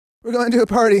We're going to a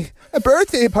party. A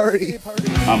birthday party.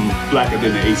 I'm blacker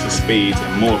than the ace of spades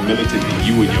and more militant than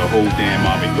you and your whole damn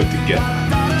army put together.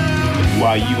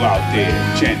 While you out there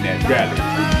chanting at rallies,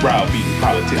 browbeating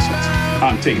politicians,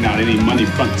 I'm taking out any money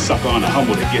front sucker on a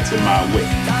humble that gets in my way.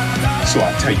 So I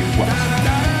tell you what,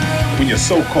 when your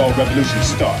so-called revolution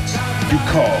starts, you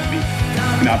call me,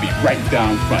 and I'll be right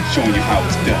down front showing you how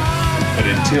it's done. But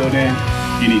until then,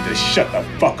 you need to shut the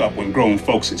fuck up when grown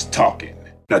folks is talking.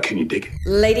 Now, can you dig it?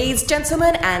 Ladies,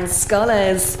 gentlemen, and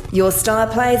scholars, your star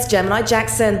plays Gemini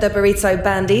Jackson, the Burrito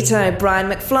Bandito,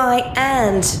 Brian McFly,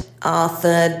 and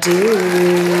Arthur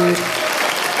Dude.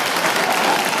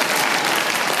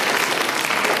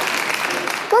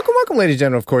 Welcome, ladies and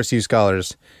gentlemen, of course, you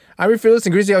scholars. I'm your fearless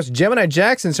and greasy host, Gemini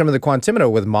Jackson, son of the Quantimino,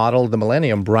 with model of the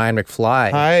Millennium, Brian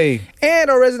McFly. Hi. And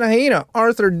our resident hyena,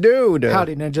 Arthur Dude.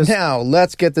 Howdy, ninjas. Now,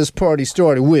 let's get this party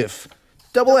started with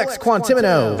Double X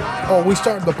Quantimino. Oh, we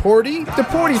started the party? The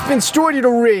party's been started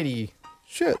already.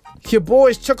 Shit. Your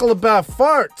boys chuckle about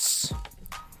farts.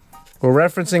 We're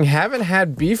referencing haven't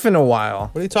had beef in a while.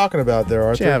 What are you talking about there, What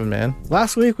Arthur? you having, man?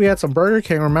 Last week we had some Burger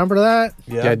King. Remember that?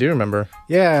 Yeah, I do remember.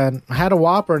 Yeah, and I had a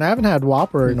Whopper, and I haven't had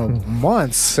Whopper in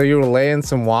months. So you were laying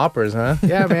some Whoppers, huh?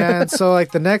 Yeah, man. So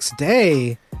like the next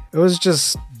day, it was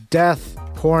just death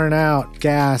pouring out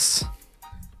gas.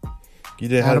 You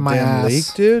didn't Out have of a my damn ass. leak,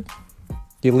 dude?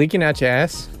 You leaking out your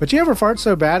ass? But you ever fart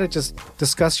so bad it just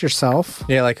disgusts yourself,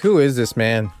 Yeah, like, who is this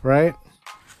man? right?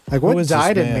 Like what is this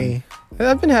died in man? me?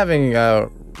 I've been having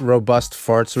robust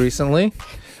farts recently.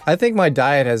 I think my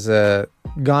diet has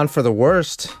gone for the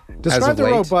worst. as Describe of the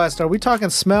late. robust. Are we talking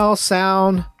smell,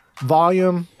 sound,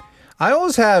 volume, I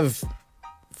always have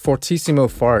fortissimo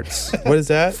farts. What is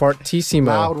that? Fartissimo.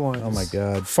 loud ones? Oh my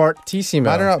god.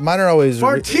 Fartissimo. Mine are always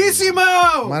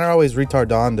Fortissimo! mine are always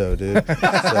retardando, dude. So,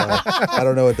 I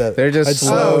don't know what that. They're just I'd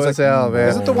slow it's as hell, man.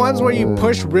 Is it the ones where you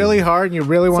push really hard and you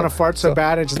really want to fart so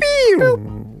bad it just...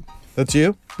 That's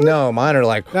you? No, mine are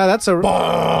like... No, that's a...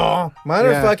 Mine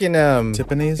are Yeah. fucking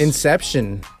Tiffany's?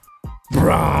 Inception.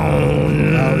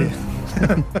 Brown.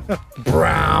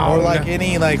 Brown. Or like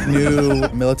any like new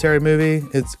military movie,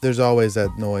 there's always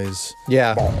that noise.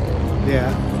 Yeah.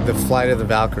 Yeah. The Flight of the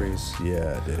Valkyries.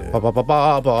 Yeah, dude.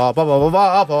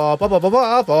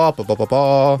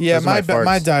 Yeah, Yeah,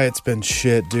 my diet's been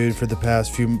shit, dude, for the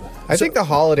past few. I think the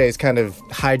holidays kind of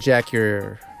hijack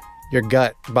your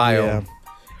gut biome. Yeah.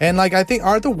 And like I think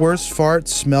aren't the worst farts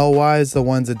smell wise the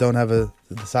ones that don't have the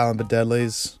silent but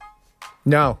deadlies?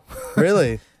 No.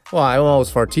 Really? Well, I always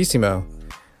fortissimo.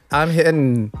 I'm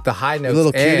hitting the high notes.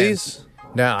 Little and- cuties?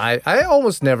 No, I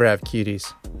almost never have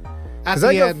cuties. At Because the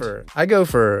I end, go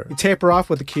for you taper off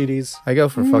with the cuties.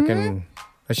 fucking.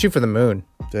 I shoot for the moon.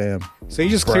 Damn. So you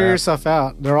just clear Crap. yourself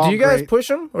out. They're all Do you guys great. push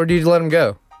them or do you let them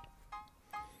go?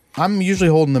 I'm usually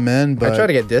holding them in, but I try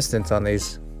to get distance on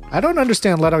these. I don't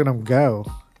understand letting them go.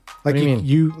 Like What do you mean?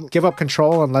 you give up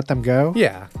control and let them go?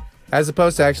 Yeah, as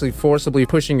opposed to actually forcibly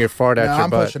pushing your fart out no, your I'm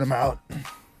butt. pushing them out.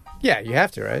 Yeah, you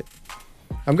have to, right?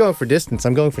 I'm going for distance.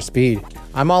 I'm going for speed.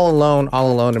 I'm all alone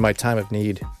in my time of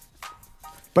need.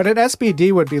 But an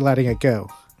SBD would be letting it go.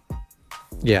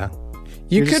 Yeah.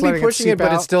 You You're just could be letting it pushing it, seep but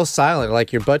out? it's still silent.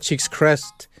 Like your butt cheeks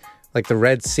crest like the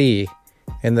Red Sea,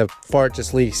 and the fart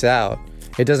just leaks out.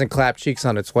 It doesn't clap cheeks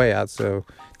on its way out. So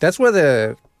that's where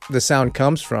the sound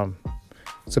comes from.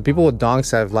 So people with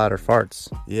donks have louder farts.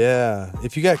 Yeah.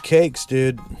 If you got cakes,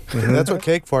 dude, that's what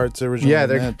cake farts originally Yeah,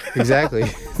 they're meant. exactly.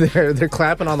 they're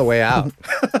clapping on the way out.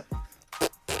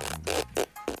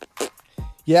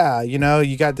 Yeah, you know,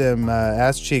 you got them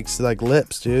ass cheeks like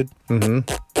lips, dude.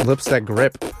 Mm-hmm. Lips that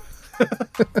grip.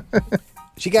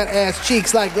 She got ass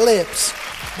cheeks like lips,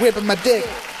 whipping my dick.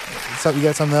 So you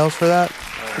got something else for that?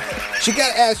 She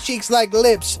got ass cheeks like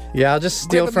lips. Yeah, I'll just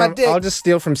steal Whipping my from dick. I'll just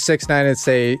steal from 6ix9ine and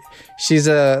say she's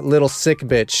a little sick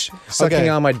bitch sucking Okay.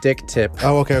 on my dick tip.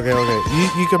 Oh, okay.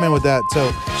 You come in with that.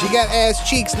 So she got ass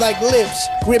cheeks like lips,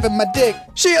 gripping my dick.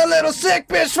 She a little sick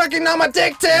bitch fucking on my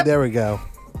dick tip. There we go.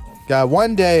 God,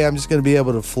 one day I'm just gonna be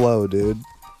able to flow, dude.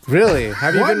 Really?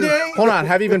 Have you One been? day? Hold on.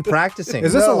 Have you been practicing?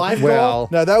 Is this a life goal? Well,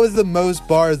 No, that was the most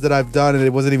bars that I've done, and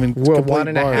it wasn't even Well, complete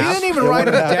 1.5. bars. You didn't even Yeah, write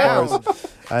it 1.5 down. bars.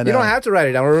 I know. you don't have to write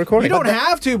it down. We're recording. You don't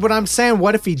have to, but I'm saying,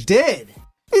 what if he did?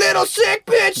 little sick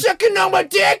bitch sucking on my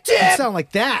dick It tip. sound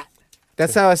like that.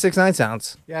 That's how a 6ix9ine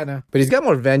sounds. Yeah, no. But he's got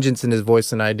more vengeance in his voice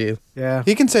than I do. Yeah.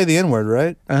 He can say the N-word,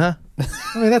 right? Uh huh.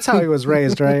 I mean, that's how he was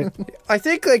raised, right? I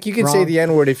think like you can say Wrong. the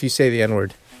N word if you say the N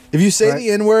word. If you say Right.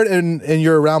 the N-word and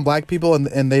you're around black people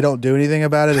and they don't do anything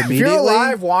about it If immediately, you're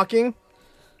alive walking,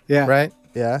 Yeah. right?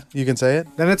 Yeah, you can say it.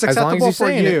 Then it's As long as acceptable he's for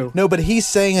saying you. No, but he's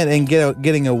saying it and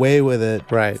getting away with it.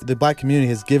 Right. The black community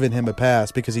has given him a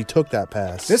pass because he took that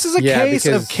pass. This is a Yeah, case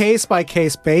because of case by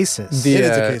case basis. The It is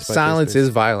a case-by-case silence basis. is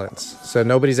violence, so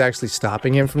nobody's actually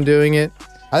stopping him from doing it.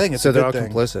 I think it's So a they're good all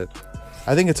thing. complicit.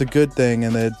 I think it's a good thing,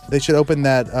 and they should open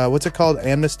that. What's it called?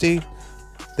 Amnesty.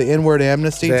 The N-word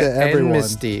amnesty The to everyone.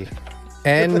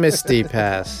 Amnesty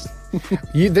pass.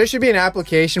 There should be an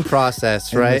application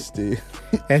process, right? Amnesty.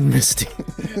 Amnesty.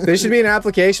 There should be an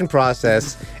application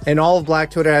process, and all of Black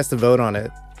Twitter has to vote on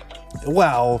it.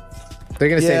 Well, They're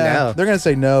gonna say yeah, no. they're gonna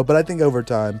say no, but I think over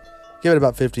time, give it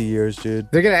about 50 years, dude.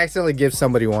 They're gonna accidentally give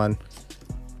somebody one.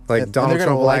 Like And Donald they're gonna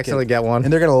Trump will like accidentally it. get one.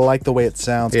 And they're gonna like the way it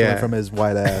sounds Yeah. coming from his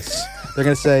white ass. They're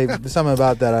gonna say something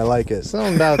about that. I like it.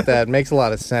 Something about that makes a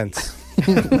lot of sense.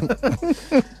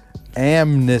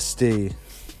 Amnesty.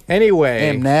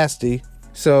 Anyway, Amnasty.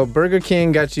 so Burger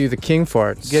King got you the king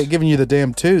farts. Giving you the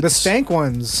damn toots. The stank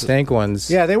ones. Stank ones.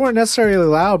 Yeah, they weren't necessarily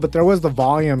loud, but there was the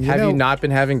volume. Have know, you not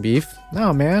been having beef?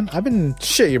 No, man. I've been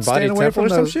Shit, your body staying away temple from or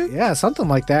some those. shit? Yeah, something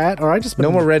like that. Or I just been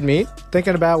No more red meat?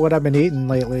 thinking about what I've been eating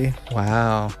lately.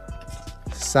 Wow.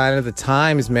 Sign of the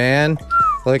times, man.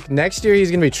 Like, next year he's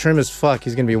gonna be trim as fuck.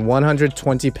 He's gonna be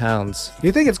 120 pounds. Do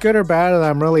you think it's good or bad that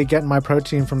I'm really getting my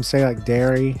protein from, say, like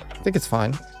dairy? I think it's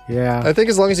fine. Yeah. I think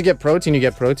as long as you get protein, you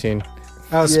get protein.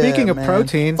 Oh, speaking of man.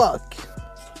 protein, Fuck.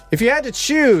 If you had to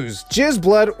choose jizz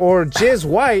blood or jizz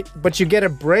white, but you get a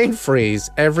brain freeze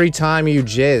every time you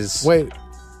jizz. Wait.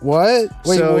 What?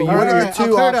 Wait. So what you- are All your right, I'll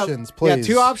two clear it up. options, please?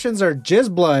 Yeah, two options are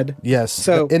jizz blood. Yes.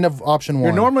 So, the end of option one.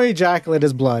 Your normal ejaculate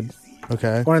is blood.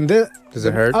 Okay. Or in this Does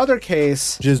it hurt? other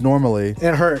case, Jizz normally.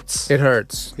 it hurts. It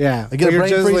hurts. Yeah. I get a But brain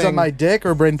you're freeze on jizzling- my dick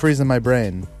or a brain freeze on my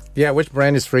brain. Yeah, which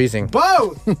brand is freezing?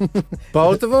 Both!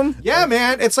 Both of them? Yeah,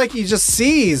 man. It's like you just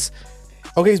seize.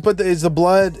 Okay, but is the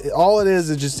blood? All it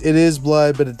is just it is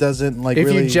blood, but it doesn't like If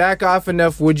really. you jack off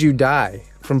enough, would you die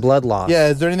from blood loss? Yeah,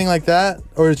 is there anything like that,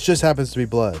 or it just happens to be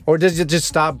blood? Or does it just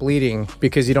stop bleeding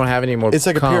because you don't have any more It's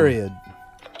like cum? a period,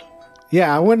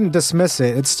 Yeah, I wouldn't dismiss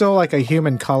it. It's still like a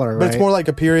human color, but right? it's more like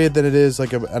a period than it is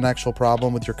like an actual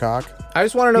problem with your cock. I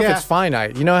just want to know Yeah. if it's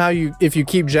finite. You know how if you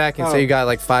keep jacking, Oh. say you got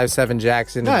like 5-7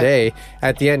 jacks in a Right. day,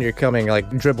 at the end you're coming like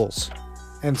dribbles.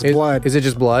 and it's Is, blood. Is it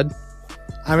just blood?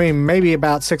 I mean, maybe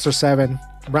about 6 or 7.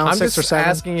 Around I'm 6 just or 7.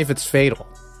 asking if it's fatal.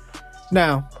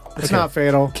 No, it's Okay. not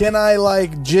fatal. Can I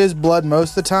like jizz blood most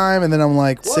of the time, and then I'm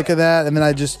like sick of that, and then I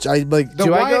like The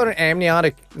Do I white- go to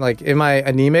amniotic? Like, am I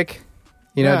anemic?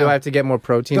 You know, No. do I have to get more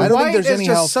protein? I The don't think white there's is any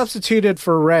just health- substituted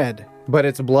for red. But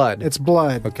it's blood. It's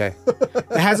blood. okay.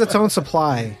 It has its own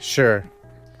supply. Sure.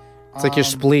 It's like your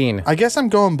spleen. I guess I'm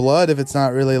going blood if it's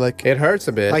not really like. It hurts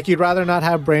a bit. Like you'd rather not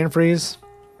have brain freeze.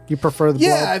 You prefer the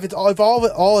Yeah, blood, if it's if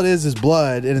all it is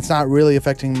blood, and it's not really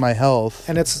affecting my health.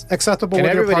 and it's acceptable and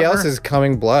with your everybody partner. else is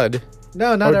coming blood.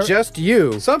 No, not Or every- just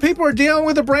you. Some people are dealing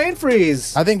with a brain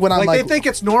freeze. I think when I'm they like, think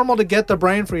it's normal to get the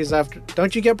brain freeze after.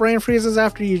 Don't you get brain freezes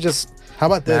after you just? how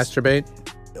about this? Masturbate.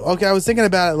 Okay, I was thinking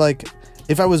about it like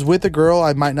if I was with a girl,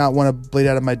 I might not want to bleed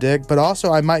out of my dick, but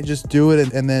also I might just do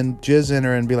it and then jizz in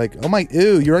her and be like, oh my,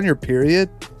 ew, you're on your period?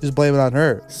 Just blame it on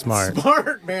her. Smart.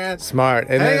 Smart man. Smart.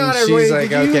 And Hang then on, she's everybody, like,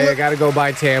 did you okay, I look- gotta go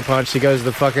buy tampons. She goes to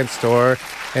the fucking store,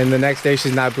 and the next day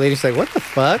she's not bleeding. She's like, what the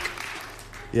fuck?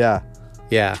 Yeah.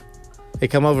 Yeah. Hey,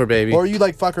 come over, baby. Or you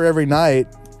like fuck her every night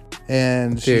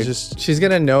and Dude, she's just, she's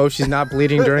gonna know if she's not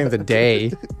bleeding during the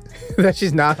day that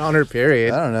she's not on her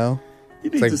period. I don't know.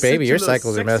 It's like, baby, your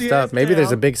cycles are messed up. Maybe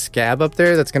there's a big scab up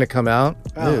there that's gonna come out.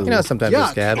 Ew. You know, sometimes there's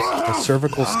Yuck. scabs. A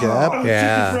cervical scab?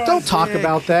 Yeah. Don't talk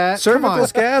about that. Come Cervical on.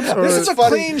 scabs This is a funny.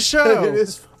 clean show. It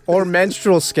is. or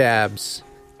menstrual scabs.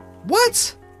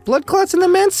 What? Blood clots in the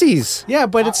menses. Yeah,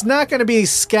 but it's not going to be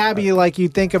scabby like you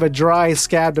think of a dry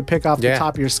scab to pick off the Yeah.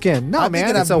 top of your skin. No, I'm man.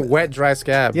 thinking It's a wet, dry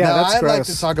scab. Yeah, Now, that's I like gross.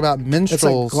 to talk about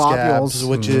menstrual globules. scabs,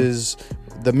 which is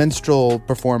the minstrel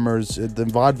performers at the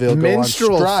vaudeville go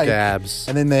Menstrual on strike, scabs.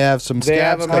 and then they have some They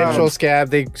have scabs. a come menstrual out. scab.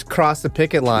 They cross the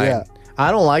picket line. Yeah. I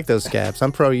don't like those scabs.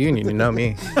 I'm pro-union. You know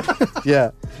me.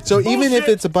 Yeah. So even if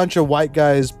it's a bunch of white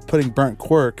guys putting burnt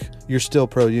quirk, you're still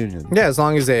pro-union. Yeah, as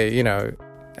long as they,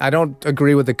 I don't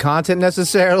agree with the content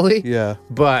necessarily. Yeah.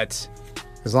 But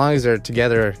as long as they're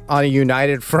together on a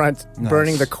united front,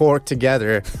 burning the cork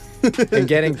together and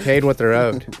getting paid what they're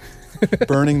owed.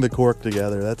 Burning the cork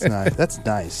together. That's nice. That's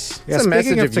nice. Yeah, It's a speaking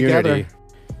message of of together- unity.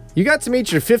 You got to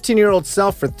meet your 15-year-old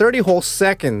self for 30 whole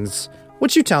seconds.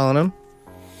 What you telling him?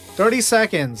 30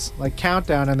 seconds, like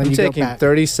countdown, and then I'm you go taking back.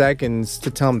 30 seconds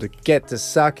to tell him to get to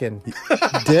sucking.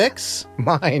 Dicks?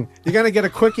 Mine. You're going to get a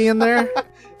quickie in there?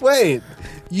 Wait.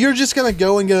 You're just going to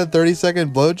go and get a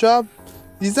 30-second blowjob?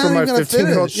 He's not For my even going to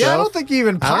 15-year-old finish. Yeah, I Self? don't think you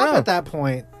even I don't pop know. at that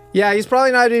point. Yeah, he's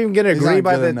probably not even gonna He's agree not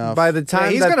by good the enough. by the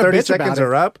time he's that gonna 30 bitch about seconds it.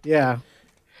 are up. Yeah.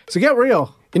 So get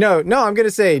real. No, I'm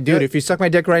gonna say, dude, if you suck my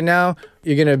dick right now,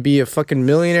 you're gonna be a fucking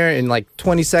millionaire in like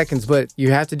 20 seconds. But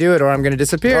you have to do it, or I'm gonna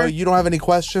disappear. Oh, you don't have any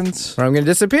questions? Or I'm gonna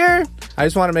disappear. I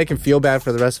just want to make him feel bad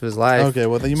for the rest of his life. Okay,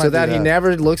 well, then you might so do that he that.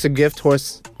 never looks a gift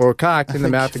horse or cock in the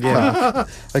mouth again.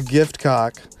 A gift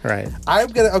cock. Right. I'm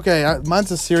gonna. Okay,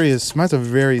 mine's a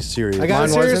very serious. I got Mine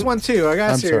a serious wasn't? one too. I got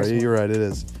a I'm serious sorry, one. you're right. It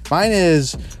is. Mine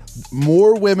is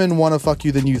more women want to fuck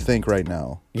you than you think right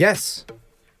now. Yes.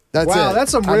 That's Wow, it.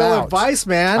 that's some I'm real out. advice,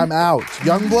 man. I'm out.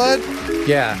 Youngblood.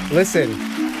 Yeah. Listen.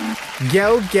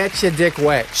 Go get your dick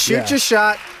wet. Shoot Yeah. your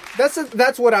shot.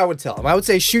 That's what I would tell him. I would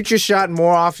say shoot your shot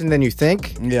more often than you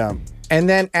think, Yeah. and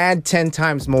then add 10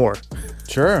 times more.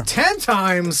 Sure. 10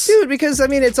 times. Dude, because I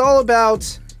mean, it's all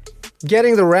about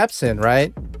getting the reps in,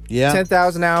 right? Yeah.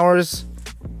 10,000 hours.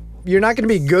 You're not going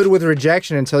to be good with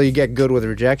rejection until you get good with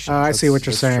rejection. I see what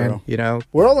you're that's saying. true. You know,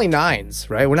 we're only 9s,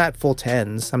 right? We're not full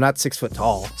 10s. I'm not 6 foot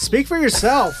tall. Speak for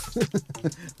yourself.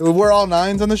 We're all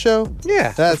 9s on the show.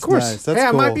 Yeah, That's of course. nice. That's Hey, I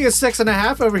cool. might be a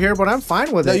 6.5 over here, but I'm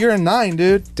fine with No, it. you're a 9,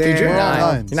 dude. Damn. You're We're all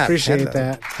 9. 9s. You're not Appreciate 10, though.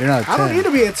 that. You're not a I don't 10. need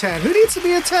to be a 10. Who needs to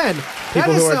be a 10? People That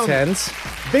is who are some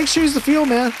 10s. Big shoes to fill,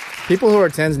 man. People who are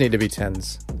 10s need to be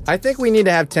 10s. I think we need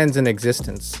to have 10s in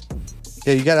existence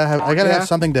Yeah, you gotta have. I gotta Yeah. have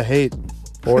something to hate.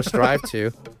 or strive to.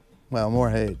 Well,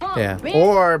 more hate. Yeah.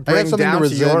 Or bring something down to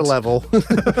to your resent. level.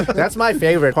 That's my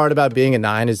favorite part about being a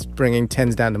 9 is bringing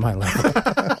 10s down to my level.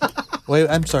 Wait,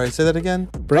 I'm sorry. Say that again.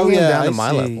 Bring them down I to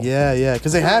my see. level. Yeah, yeah.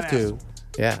 Because they have to.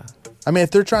 Yeah. I mean, if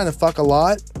they're trying to fuck a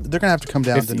lot, they're gonna have to come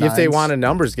down If to they 9s. want a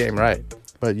numbers game, right.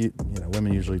 But you know,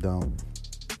 women usually don't,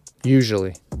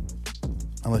 Usually.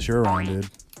 unless you're around, dude.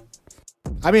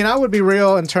 I mean, I would be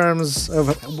real in terms of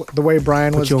the way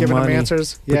Brian was giving them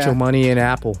answers. Put your money in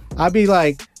Apple. I'd be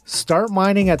like, start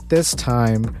mining at this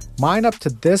time, mine up to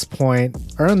this point,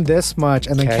 earn this much,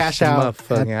 and then Cash cash the out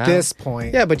motherfucking at out. this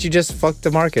point. Yeah, but you just fucked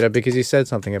the market up because you said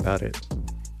something about it.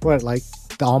 What, like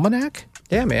the almanac?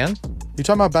 Yeah, man. You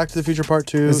talking about Back to the Future Part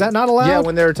 2? Is that not allowed? Yeah,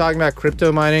 when they were talking about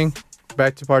crypto mining,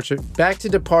 Back to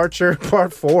Departure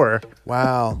Part 4,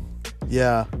 Wow.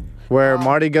 Yeah. where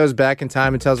Marty goes back in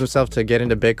time and tells himself to get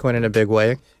into Bitcoin in a big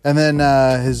way. And then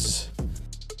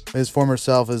his former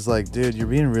self is like, dude, you're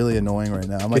being really annoying right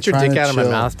now. I'm like, Get your trying dick to out of my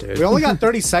chill. mouth, dude. We only got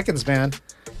 30 seconds, man.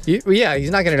 Yeah,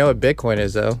 he's not going to know what Bitcoin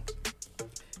is, though.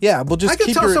 Yeah, well, just I could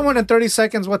keep tell your. someone in 30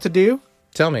 seconds what to do.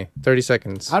 Tell me. 30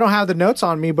 seconds. I don't have the notes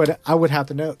on me, but I would have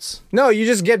the notes. No, you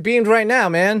just get beamed right now,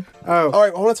 man. Oh, All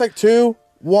right, hold on. It's like 2,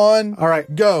 1. all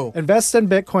right. Go. Invest in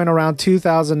Bitcoin around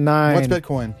 2009. What's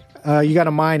Bitcoin? You got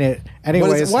to mine it.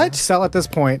 Anyways, what? sell at this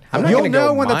point. I'm not You'll gonna know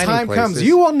go when the mining time comes. places.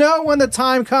 You will know when the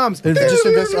time comes. Just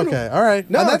invest. Okay, all right.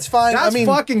 No, and that's fine. That's I mean,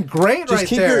 fucking great just right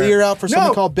keep there. your ear out for something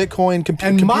No, called Bitcoin. and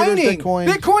computers, mining. Bitcoin.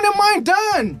 Bitcoin and mine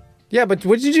done. Yeah, but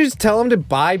would you just tell him to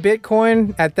buy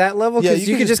Bitcoin at that level? Yeah, Because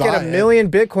you you can could just just get buy a it. million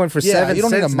Bitcoin for Yeah, 7 you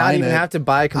don't need to cents, not mine even it. have to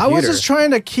buy a I computer. was just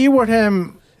trying to keyword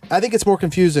him. I think it's more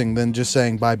confusing than just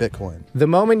saying buy Bitcoin. The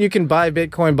moment you can buy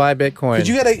Bitcoin, buy Bitcoin. Because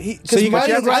you gotta. So you mining-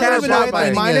 got to I don't even know what buy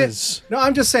it. mining mine it. is. No,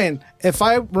 I'm just saying. If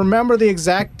I remember the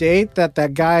exact date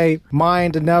that guy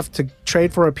mined enough to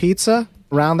trade for a pizza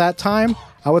around that time,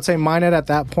 I would say mine it at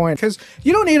that point. Because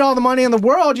you don't need all the money in the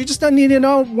world. You just don't need to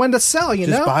know when to sell. You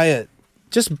Just know, buy it.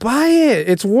 Just buy it.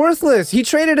 It's worthless. He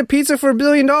traded a pizza for $1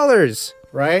 billion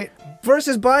right?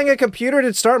 versus buying a computer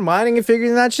to start mining and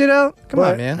figuring that shit out. Come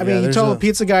But on, man. I mean, you there's told a- the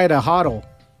pizza guy to hodl.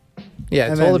 yeah,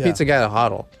 and told then- the pizza guy to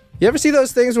hodl. You ever see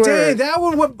those things where? Dang, that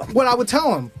would what I would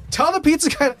tell him. Tell the pizza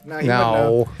guy. No, he wouldn't know.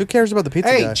 No. Who cares about the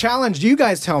pizza Hey, guy? challenge. You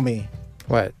guys tell me.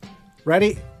 What?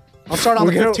 Ready? I'll start on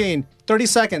We're the gonna- 15. 30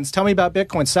 seconds. Tell me about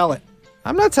Bitcoin. Sell it.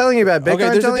 I'm not telling you about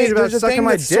Bitcoin. I'm telling you about sucking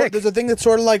my dick. There's a thing that's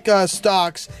sort of like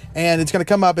stocks, and it's going to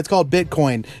come up. It's called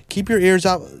Bitcoin. Keep your ears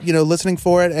out, listening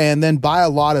for it, and then buy a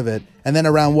lot of it. And then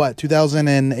around what,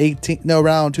 2018? No,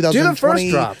 around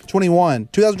 2020, drop.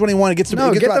 2021, it gets to, No,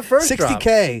 it gets get the about first drop.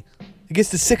 60K. It gets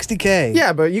to 60K.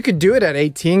 Yeah, but you could do it at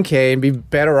 18K and be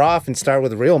better off and start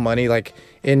with real money like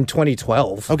in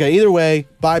 2012. Okay, either way,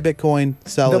 buy Bitcoin,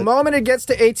 sell The it. moment it gets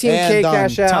to 18K, And done.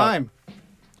 cash out. Time.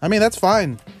 I mean, that's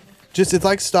fine. Just, it's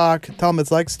like stock. Tell them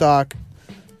it's like stock.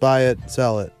 Buy it,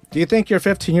 sell it. Do you think your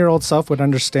 15-year-old self would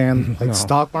understand like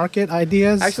stock market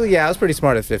ideas? Actually, yeah, I was pretty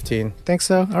smart at 15. think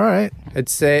so. All right. I'd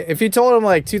say if you told them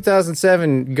like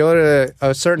 2007, go to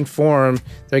a certain forum,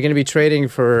 they're going to be trading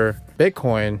for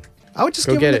Bitcoin. I would just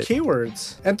Go give them get the it.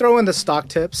 keywords and throw in the stock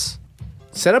tips.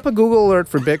 Set up a Google alert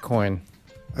for Bitcoin.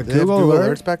 A Did they have Google Google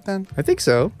alert. Alerts back then? I think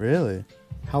so. Really?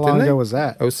 How long Didn't ago they? was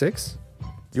that? 06?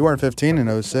 You weren't 15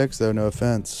 in 06, though. No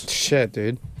offense. Shit,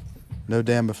 dude. No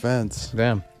damn offense.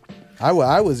 Damn.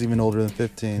 I was even older than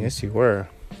 15. Yes, you were.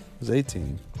 I was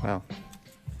 18. Wow.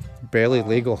 Barely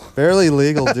legal. Barely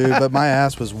legal, dude, but my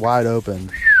ass was wide open.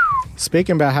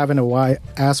 Speaking about having a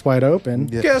ass wide open,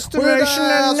 Yeah. Guesstimation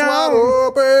ass unknown.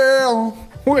 wide open.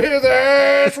 With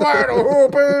ass wide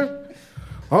open.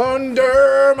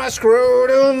 Under my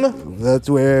scrotum. That's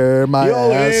where my You'll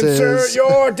ass insert is.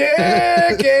 your dick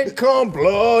and come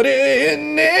blood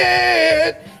in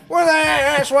it. With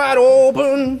ass wide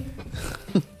open.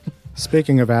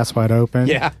 speaking of ass wide open,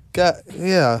 Yeah.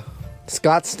 Yeah.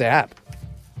 Scott Stapp.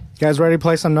 you guys ready to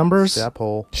play some numbers? Gap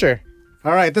hole. Sure.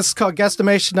 All right, this is called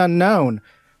Guesstimation Unknown.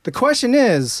 The question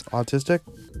is Autistic?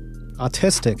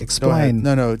 autistic. Go ahead. Explain.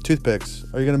 No, toothpicks.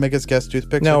 Are you going to make us guess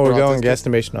toothpicks? No, if we're going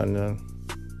autistic? guesstimation unknown.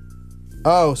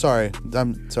 Oh, sorry.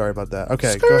 I'm sorry about that.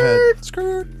 Okay, go ahead.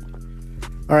 Skirt.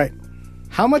 All right.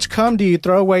 How much cum do you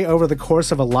throw away over the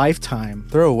course of a lifetime?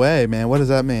 Throw away, man. What does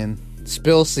that mean?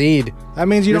 Spill seed. That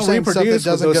means you You're don't saying stuff that reproduce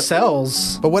with doesn't those go-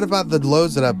 cells. But what about the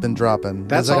loads that I've been dropping?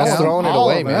 That's Does that all. count? throwing it all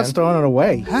away, of man. That's throwing it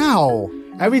away. How?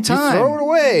 Every You time. throw it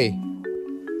away.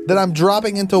 That I'm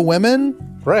dropping into women?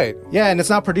 Right. Yeah, and it's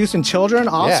not producing children,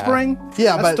 offspring.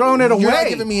 Yeah, That's but throwing it away. You're not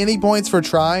giving me any points for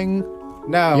trying.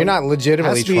 No, You're not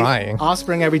legitimately Has to be trying.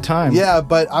 Offspring every time. Yeah,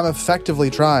 but I'm effectively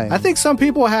trying. I think some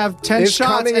people have 10 It's shots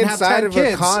coming and have inside 10 of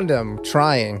kids. a condom.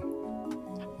 Trying.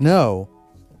 No.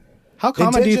 How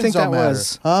common do you think Intentions that don't matter.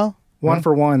 was? Huh? One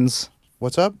for ones.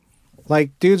 What's up?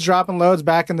 Like dudes dropping loads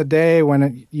back in the day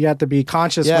when you had to be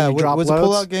conscious Yeah, when you drop was the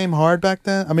loads. pullout game hard back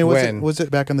then? I mean, When? was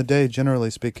it back in the day, generally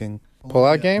speaking?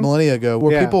 Pull-out game? Millennia ago.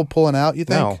 Were Yeah. people pulling out, you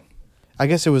think? No. I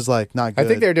guess it was like not good. I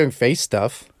think they were doing face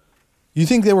stuff. You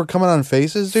think they were coming on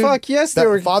faces, dude? Fuck yes, they That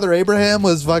were. Father Abraham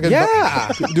was fucking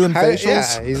Yeah. doing How-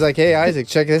 facials. Yeah. He's like, hey, Isaac,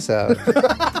 check this out.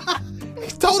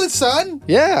 He told his son.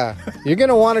 Yeah. You're going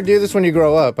to want to do this when you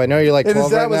grow up. I know you're like And 12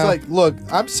 his dad right was now. like, look,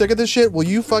 I'm sick of this shit. Will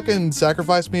you fucking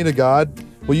sacrifice me to God?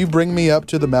 Will you bring me up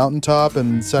to the mountaintop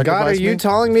and sacrifice God, are you me?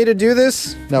 telling me to do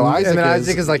this? No, Isaac And then is.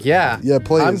 Isaac is like, yeah. Yeah,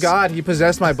 please. I'm God. He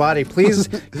possessed my body. Please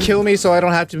kill me so I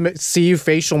don't have to see you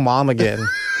facial mom again.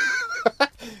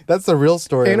 That's the real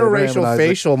story. of Abraham and Interracial Isaac.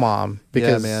 facial mom.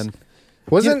 Because Yeah, man.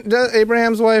 Wasn't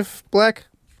Abraham's wife black?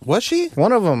 Was she?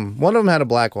 One of them had a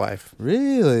black wife.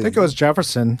 Really? I think it was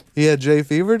Jefferson. He had Jay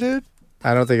fever, dude?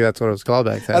 I don't think that's what it was called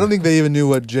back then. I don't think they even knew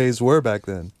what Jays were back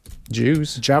then.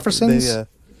 Jews. Jefferson's? They,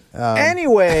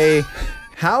 Anyway,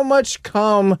 how much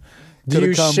cum do Coulda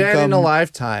you come, shed in a come.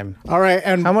 lifetime? All right,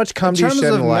 and How much cum in do you terms shed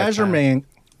in of a lifetime?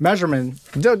 measurement.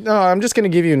 No, I'm just gonna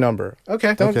give you a number.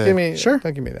 Okay. Don't Okay. give me. Sure.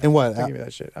 Don't give me that. And what? Don't give me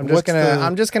that shit. I'm What's just gonna. the-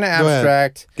 I'm just gonna Go ahead.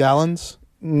 abstract. Gallons?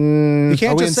 You Are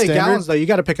can't we just in say standard? gallons though. You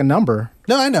got to pick a number.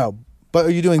 No, I know. But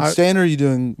are you doing standard or are you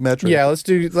doing metric? Yeah, let's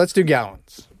do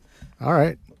gallons. All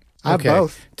right. I have Okay.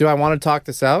 both. Do I want to talk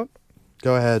this out?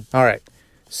 Go ahead. All right.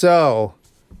 So,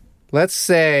 let's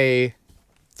say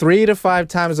 3 to 5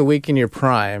 times a week in your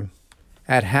prime,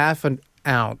 at half an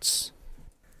ounce.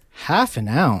 Half an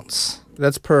ounce.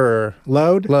 That's per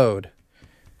Load. load.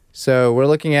 So we're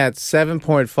looking at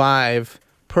 7.5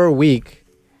 per week.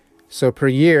 So per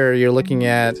year, you're looking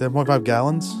at 7.5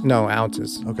 gallons? no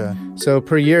ounces. Okay. So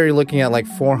per year, you're looking at like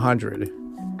 400,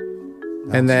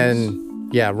 and then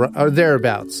or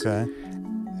thereabouts. Okay.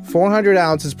 400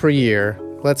 ounces per year.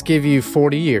 Let's give you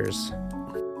 40 years.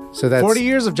 So that's 40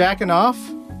 years of jacking off.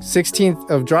 16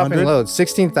 of dropping 100? loads.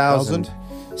 16,000.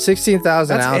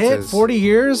 16,000 That's ounces. it. 40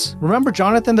 years. Remember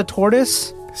Jonathan the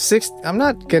Tortoise? I'm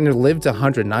not going to live to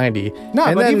 190. No,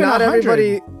 and but then even not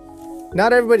 100.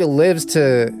 everybody lives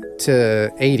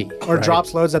to 80 Or right?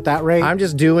 drops loads at that rate. I'm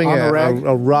just doing on the a reg.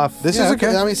 rough. This Yeah, is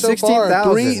okay. I mean, so far,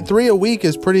 16,000. three a week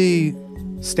is pretty.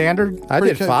 standard. I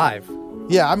pretty did good. 5.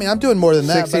 Yeah, I mean, I'm doing more than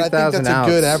that, but I think 16,000 that's a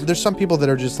good ounce. average. There's some people that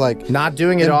are just like Not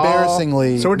doing it all.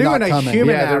 embarrassingly. So we're doing not a coming.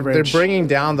 human Yeah, they're average. bringing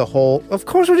down the whole. Of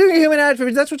course, we're doing a human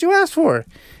average. That's what you asked for.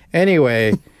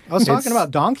 Anyway, I was talking it's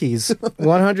about donkeys.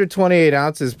 128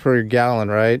 ounces per gallon,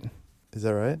 right? Is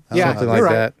that right? Yeah. Something you're like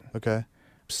right. that. Okay.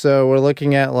 So we're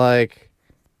looking at like,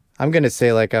 I'm gonna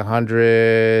say like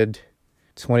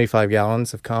 125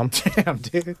 gallons of cum. Damn,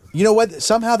 dude. You know what?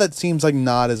 Somehow that seems like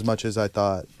not as much as I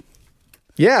thought.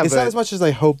 Yeah, It's but not as much as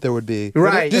I hoped there would be.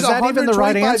 Right. Does Is that even the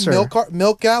right 125 answer?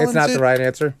 Milk gallons. it's not the dude? right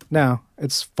answer. No,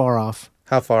 it's far off.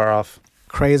 How far off?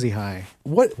 Crazy high.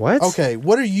 What? What? Okay.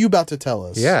 What are you about to tell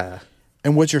us? Yeah.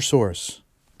 And what's your source?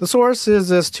 The source is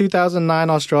this 2009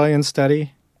 Australian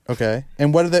study. Okay.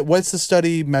 And what's the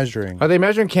study measuring? Are they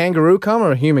measuring kangaroo cum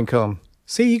or human cum?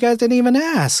 See, you guys didn't even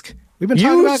ask. We've been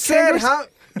talking You about said kangaroos. how.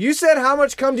 You said how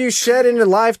much cum do you shed in your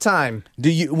lifetime?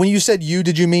 When you said you,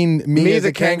 did you mean me, as the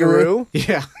a kangaroo?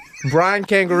 Yeah. Brian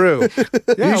Kangaroo.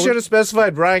 You should have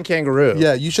specified Brian Kangaroo.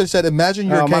 Yeah, you should have said, imagine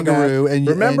you're Oh, a my bad. kangaroo and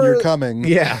you're coming.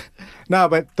 Yeah. No,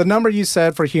 but the number you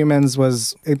said for humans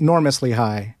was enormously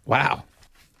high. Wow.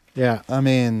 Yeah. I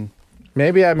mean,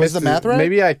 Maybe I missed the math right?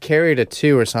 Maybe I carried a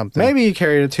 2 or something. Maybe you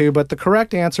carried a 2, but the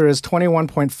correct answer is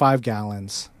 21.5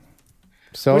 gallons.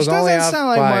 So Which it was only doesn't off sound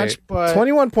like by much, but-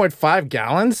 21.5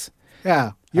 gallons.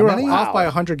 Yeah. You were many? off by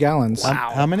 100 gallons.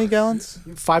 how many gallons?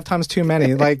 5 times too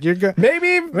many. Like you're good.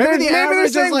 Maybe Maybe the they're average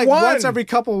is saying like one. once every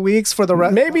couple of weeks for the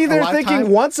rest. Maybe they're thinking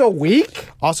once a week.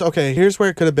 Also, okay, here's where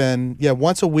it could have been. Yeah,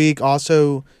 once a week.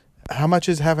 Also, how much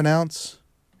is half an ounce?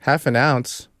 Half an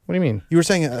ounce. What do you mean? You were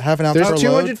saying half an ounce There's per load?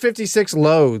 256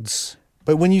 loads.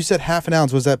 But when you said half an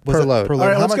ounce, was that Per that load. per load? All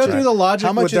right, How let's much go is- through the logic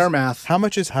how much with is- their math. How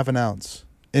much is half an ounce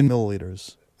in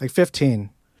milliliters? Like 15.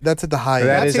 That's at the high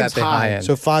That end. is seems at the high. high end.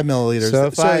 So 5 milliliters. So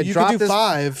if I you drop could do this-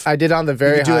 5. I did on the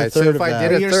very could do a high. So third if of I that. did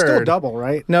But a you're third, still double,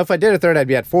 right? No, if I did a third, I'd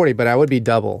be at 40, but I would be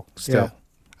double still. Yeah.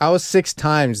 I was 6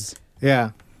 times.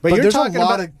 Yeah. But you're there's a talking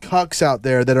lot about. of cucks out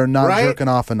there that are not Right? jerking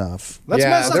off enough. Let's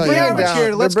mess up they're the bringing average down,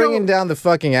 here. Let's they're bringing go. down the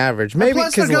fucking average. Maybe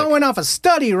Plus, they're because going off a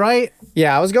study, right?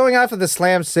 yeah, I was going off of the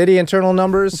Slam City internal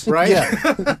numbers. Right? Yeah.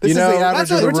 This is the average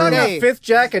That's of what the we're talking room. about. Fifth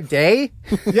jack a day.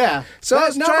 Yeah. So I That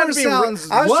was trying number to be.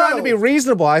 sounds I was trying to be low.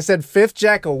 reasonable. I said fifth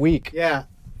jack a week, Yeah.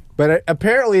 but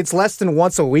apparently it's less than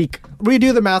once a week.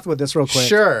 Redo the math with this real quick.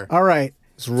 Sure. All right.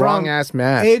 It's wrong ass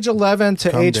math. Age 11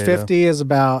 to age data. 50 is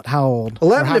about how old?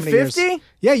 11 Or how to many years? 50?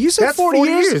 Yeah, you said That's 40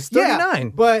 40 years. years, Yeah, 39.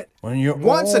 but When you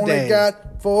once a only day.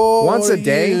 got 4 Once a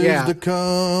day? years Yeah. to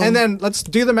come. And then let's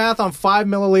do the math on 5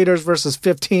 milliliters versus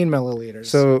 15 milliliters.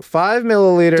 So 5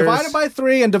 milliliters divided by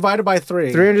 3 and divided by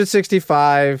 3.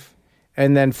 365,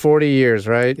 and then 40 years,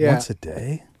 right? Yeah. Once a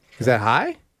day? Is that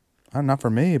high? Not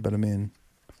for me, but I mean,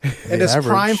 And it's average.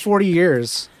 prime 40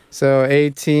 years. So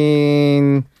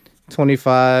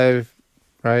 1825,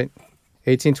 right?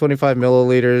 1825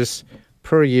 milliliters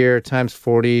per year times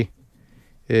 40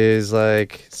 is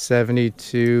like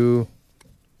 72,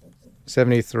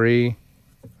 73,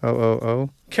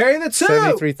 Carry the 2.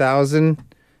 73,000.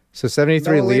 So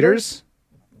 73 Milliliters? liters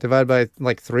divided by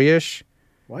like 3-ish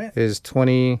What? is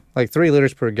 20, like 3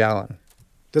 liters per gallon.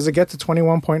 Does it get to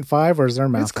 21.5 or is there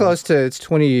math? It's close to, it's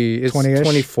 20, it's 20-ish?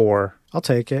 24. I'll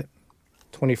take it.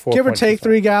 24. Give or take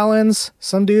 3 gallons.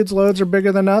 Some dudes' loads are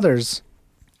bigger than others.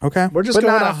 okay. We're just But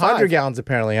going not on 100 5. gallons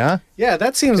apparently, huh? Yeah,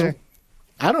 that seems. Okay.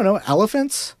 I don't know.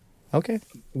 Elephants, Okay.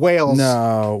 whales.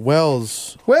 No,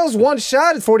 Wells. Whale's one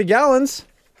shot at 40 gallons.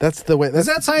 That's the way. Is That's,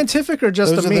 that scientific or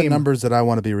just those a are meme? the numbers that I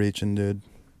want to be reaching, dude.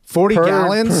 40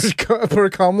 gallons. per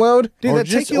cum load? Dude, or that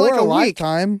just take you like or a week.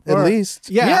 lifetime, at Or- least.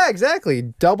 Yeah. exactly.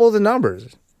 Double the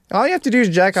numbers. All you have to do is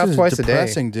jack This off is twice a day.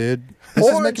 depressing, dude. This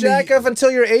is Or making jack me, off until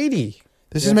you're 80.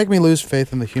 This is making me lose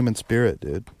faith in the human spirit,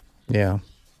 dude. Yeah.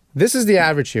 This is the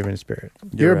average human spirit.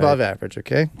 You're You're right. above average,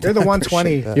 okay? You're the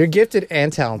 120. that. You're gifted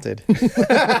and talented.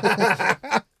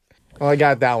 Well, I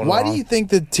got that one Why wrong. do you think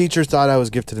the teachers thought I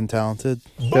was gifted and talented?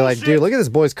 They're like, dude, look at this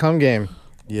boy's cum game.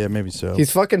 Yeah, maybe so.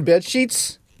 He's fucking bed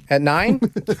sheets at 9.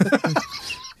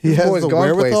 he has Boy's the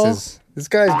going wherewithal. places. This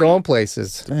guy's going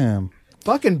places. Damn.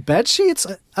 Fucking bed sheets?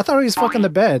 I thought he was fucking the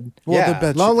bed. Well, Yeah. the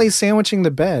bed Lonely sandwiching the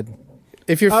bed.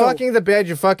 If you're Oh. fucking the bed,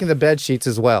 you're fucking the bed sheets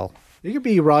as well. You could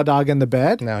be raw dog in the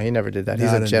bed. No, he never did that. No,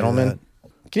 He's I a didn't do gentleman.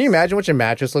 Can you imagine what your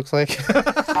mattress looks like?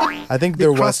 I think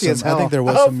there was crusty some. as I hell. think there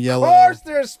was Of some yellow. course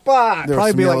there's spots. There were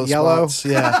Probably some be like yellow. spots.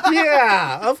 Yeah,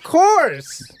 Yeah, of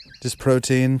course. just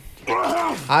protein.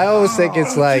 I always think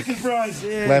it's like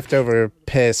leftover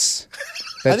piss.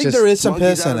 I think there is some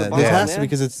piss in it. It Yeah. has to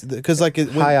because like it,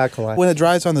 when, High alkaline. when it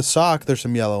dries on the sock, there's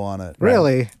some yellow on it.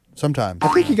 Really? Sometimes. I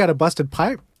think you got a busted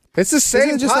pipe. It's the Isn't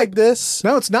same it just pipe. like this?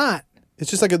 No, it's not. It's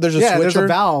just like there's a Yeah, switcher, there's a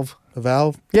valve. a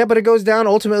valve. Yeah, but it goes down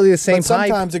ultimately the same But pipe.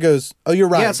 sometimes it goes. Oh, you're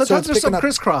right. Yeah, sometimes it's there's some picking up-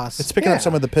 crisscross. It's picking up Yeah.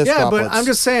 some of the piss yeah, droplets. but I'm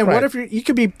just saying, Right. what if you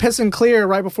could be pissing clear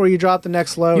right before you drop the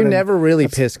next load? You and never really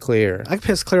piss clear. I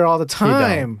piss clear all the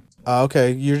time.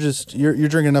 Okay, you're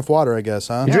drinking enough water, I guess,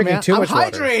 huh? You're drinking man, too I'm much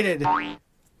water. hydrated.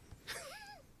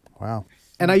 Wow.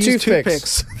 And I use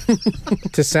Toothpicks.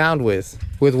 toothpicks. To sound with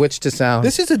which to sound.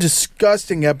 This is a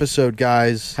disgusting episode,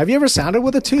 guys. Have you ever sounded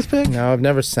with a toothpick? No, I've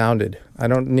never sounded. I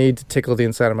don't need to tickle the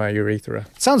inside of my urethra.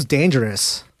 It sounds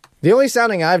dangerous. The only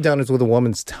sounding I've done is with a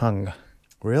woman's tongue.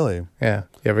 Really? Yeah.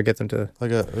 You ever get them to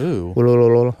Like a ooh.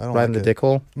 right like in the it. dick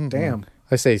hole? Damn.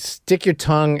 I say, stick your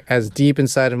tongue as deep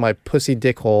inside of my pussy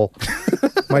dick hole.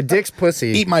 My dick's pussy.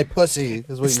 Eat my pussy.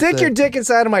 Is what you Stick said. your dick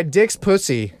inside of my dick's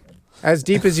pussy as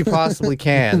deep as you possibly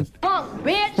can.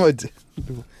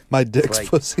 My dick's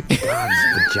pussy. God's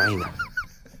vagina.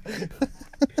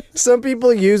 Some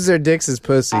people use their dicks as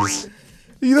pussies.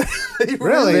 They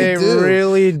Really? They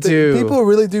really do. People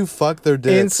really do fuck their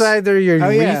dicks. Inside their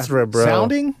urethra, bro.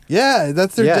 Sounding? Yeah,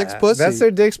 that's their dick's pussy. That's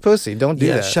their dick's pussy. Don't do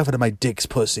yeah, that. shove it in my dick's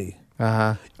pussy.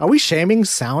 Uh-huh. Are we shaming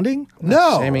sounding?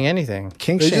 No. Shaming anything.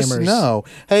 Kink They just- shamers. no.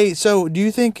 Hey, so do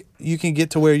you think you can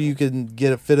get to where you can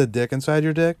get a fit of dick inside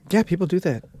your dick? Yeah, people do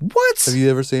that. What? Have you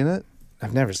ever seen it?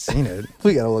 I've never seen it.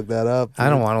 We gotta look that up. I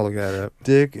don't want to look that up.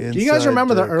 Dick inside Do you guys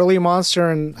remember the dick. early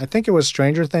monster and I think it was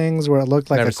Stranger Things where it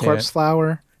looked like Never a seen corpse it.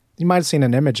 flower? You might have seen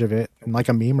an image of it in like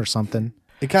a meme or something.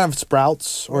 It kind of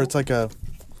sprouts, or it's like a.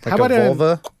 Like How a about a-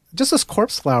 vulva? Just this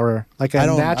corpse flower, like a I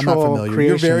don't. natural I'm not familiar. creation.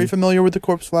 You're very familiar with the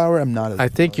corpse flower. I'm not. As I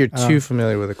think you're too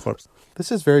familiar with a corpse. This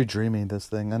is very dreamy. This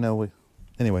thing. I know. We.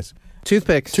 Anyways,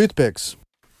 Toothpicks. toothpicks.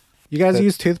 You guys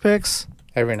use toothpicks?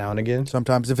 Every now and again.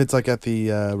 Sometimes if it's like at the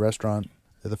restaurant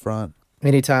at the front.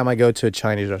 Anytime I go to a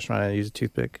Chinese restaurant, I use a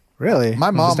toothpick. Really? My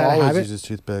Is mom that a always habit? uses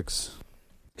toothpicks.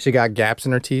 She got gaps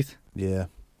in her teeth. Yeah,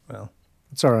 Well,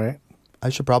 It's all right. I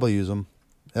should probably use them.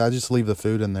 I just leave the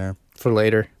food in there. for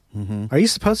later. Are you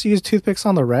supposed to use toothpicks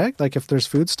on the reg? Like if there's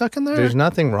food stuck in there? There's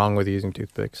nothing wrong with using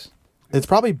toothpicks. It's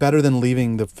probably better than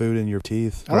leaving the food in your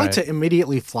teeth. I like Right. to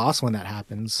immediately floss when that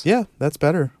happens. Yeah, that's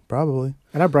better, probably.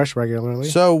 And I brush regularly.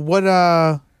 So what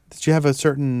did you have a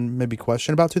certain maybe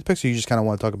question about toothpicks, or you just kind of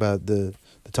want to talk about the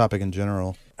topic in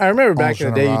general? I remember back in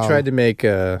the day, you general. tried to make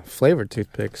flavored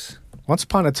toothpicks. Once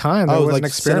upon a time, there was like an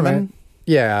experiment. cinnamon?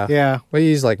 Yeah. Yeah. We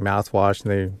used like mouthwash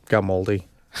and they got moldy.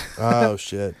 Oh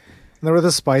shit. There were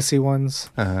the spicy ones.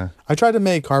 Uh-huh. I tried to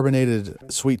make carbonated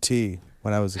sweet tea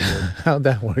when I was a kid. How'd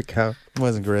that work out? It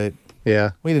wasn't great.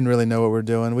 Yeah. We didn't really know what we were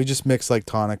doing. We just mixed like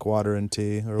tonic water and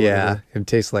tea or Yeah. whatever. It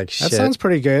tastes like That shit. sounds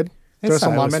pretty good. Throw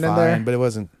some It was lemon in fine, there. but it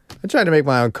wasn't. I tried to make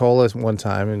my own cola one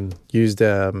time and used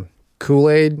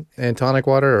Kool-Aid and tonic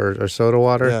water or soda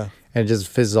water. Yeah. And it just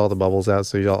fizzes all the bubbles out,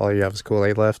 so all you have is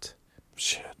Kool-Aid left.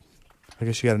 Shit. I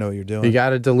guess you got to know what you're doing. You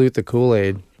got to dilute the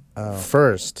Kool-Aid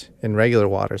first in regular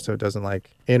water so it doesn't like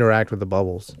interact with the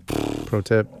bubbles. Pro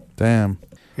tip. Damn.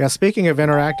 Yeah, speaking of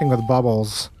interacting with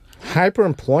bubbles,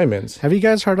 Hyperemployment. have you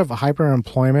guys heard of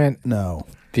hyperemployment? No.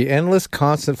 The endless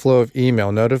constant flow of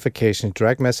email, notifications,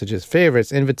 direct messages,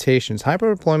 favorites, invitations.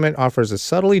 Hyperemployment offers a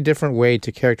subtly different way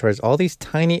to characterize all these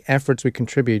tiny efforts we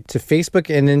contribute to Facebook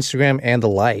and Instagram and the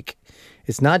like.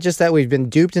 It's not just that we've been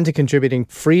duped into contributing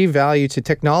free value to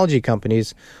technology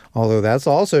companies, although that's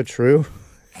also true.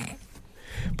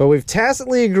 But we've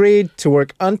tacitly agreed to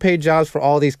work unpaid jobs for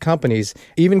all these companies.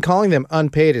 Even calling them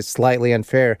unpaid is slightly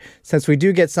unfair, since we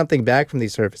do get something back from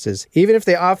these services, even if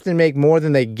they often make more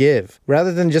than they give.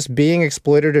 Rather than just being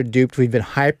exploited or duped, we've been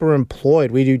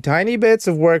hyper-employed. We do tiny bits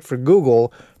of work for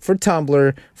Google, for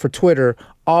Tumblr, for Twitter,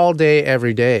 all day,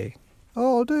 every day.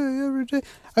 All day, every day.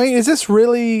 I mean, is it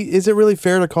really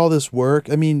fair to call this work?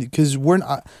 I mean, because we're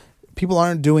not, people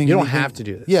aren't doing You don't anything- have to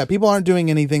do this. Yeah, people aren't doing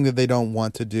anything that they don't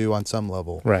want to do on some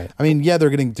level. Right. I mean, yeah, they're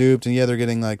getting duped and yeah, they're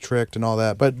getting like tricked and all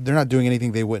that, but they're not doing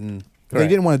anything they wouldn't, if they Right.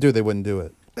 didn't want to do it, they wouldn't do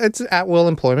it. It's at-will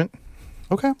employment.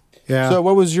 Okay. Yeah. So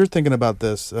what was your thinking about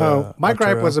this? My gripe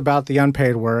Arturo? was about the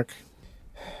unpaid work.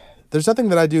 There's nothing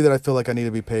that I do that I feel like I need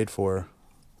to be paid for.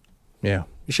 Yeah.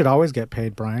 You should always get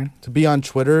paid, Brian. To be on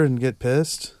Twitter and get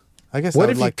pissed? I guess What I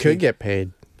would if you like could to, get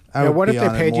paid? I Yeah, would what be if they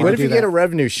on it paid you more. What to if you do get that. a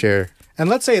revenue share? And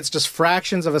let's say it's just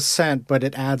fractions of a cent, but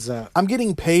it adds up. I'm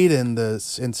getting paid in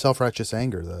self-righteous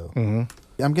anger, though.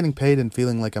 Mm-hmm. I'm getting paid and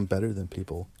feeling like I'm better than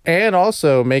people. And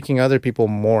also making other people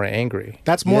more angry.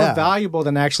 That's more Yeah. valuable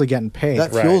than actually getting paid.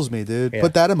 That Right. fuels me, dude. Yeah.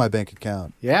 Put that in my bank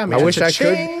account. yeah, man. I wish I could.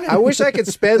 Cha-ching! I wish I could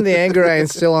spend the anger I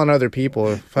instill on other people.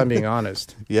 If I'm being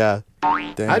honest, Yeah.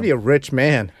 Damn. I'd be a rich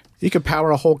man. You could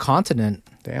power a whole continent.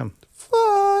 Damn.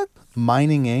 Fuck.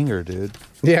 Mining anger, dude.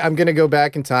 Yeah, I'm gonna go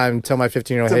back in time and tell my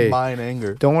 15-year-old, To hey, mine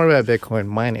anger. don't worry about Bitcoin.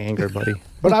 Mine anger, buddy.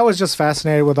 But I was just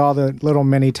fascinated with all the little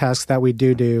mini tasks that we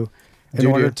do in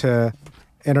order to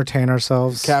entertain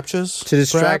ourselves. Captures? To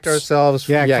distract perhaps? ourselves.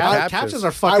 Yeah, captures. captures are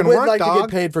I fucking would work, like dog. to get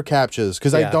paid for captures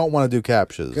because I Yeah. don't want to do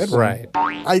captures. Good. Right.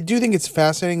 I do think it's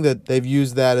fascinating that they've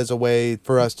used that as a way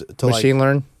for us to Machine like,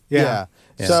 learn. Yeah.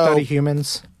 Yeah. So, Study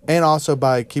humans. and also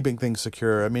by keeping things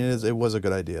secure. I mean, it was a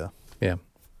good idea, Yeah.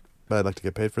 but I'd like to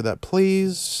get paid for that,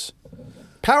 please.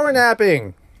 Power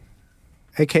napping.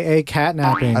 AKA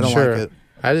catnapping. I don't Sure. like it.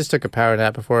 I just took a power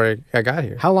nap before I got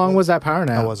here. How long was that power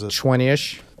nap? How was it?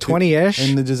 20-ish. 20-ish?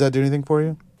 And does that do anything for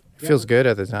you? feels good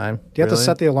at the time. Do you have to Really?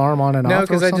 set the alarm on and No, off?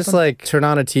 because I just like turn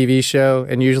on a TV show,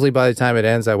 and usually by the time it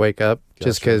ends, I wake up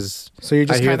just because So you're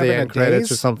just I hear kind of the in a end credits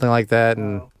daze? or something like that,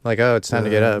 and like, oh, it's time to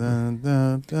get up.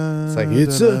 It's It's like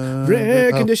it's a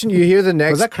rare condition. You hear the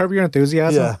next. Was that Curb Your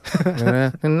Enthusiasm?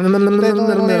 Yeah.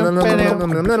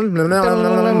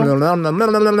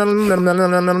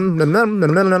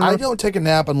 I don't take a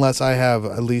nap unless I have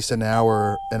at least an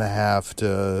hour and a half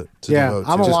to Yeah, devote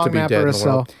I'm to. a just long to be dead in napper, the so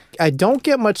world. I don't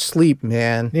get much sleep,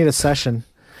 man. need a session.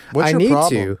 What's I your need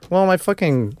problem? to.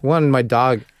 Well, my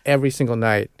dog every single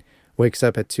night wakes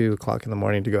up at 2:00 in the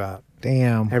morning to go out.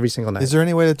 Damn. Every single night. Is there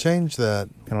any way to change that?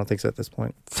 I don't think so at this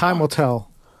point. Time will tell.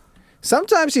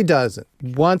 Sometimes he doesn't.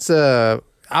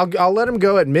 I'll let him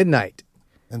go at midnight,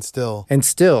 And still, and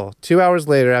still 2 hours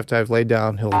later, after I've laid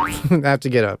down, he'll have to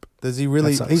get up. does he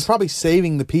really? That sucks. He's probably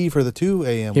saving the pee for the 2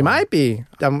 a.m. He one. might be.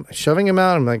 I'm shoving him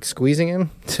out. I'm like squeezing him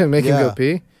to make him Yeah. go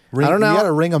pee. Ring, I don't know. You got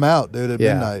to ring him out, dude, at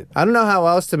Yeah. midnight. I don't know how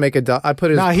else to make a dog. I put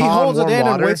his Nah, he paw holds in it warm in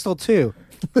water. and waits till 2.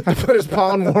 I put his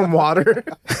paw in warm water.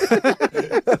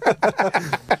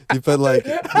 You put like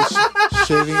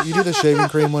shaving. You do the shaving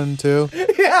cream one too.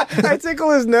 Yeah, I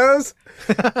tickle his nose.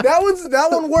 That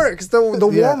one works. The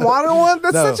Yeah. warm water one.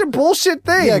 That's No. such a bullshit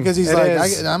thing. Yeah, because he's It like,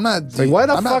 is. I'm not. It's like, why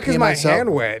the I'm not fuck is peeing my myself.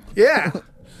 hand wet? Yeah.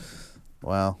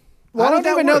 Wow. I don't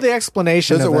even know the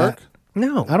explanation Does of it that. work?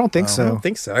 No, I don't think I so. don't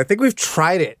think so. I think we've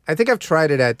tried it. I think I've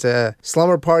tried it at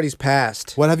slumber parties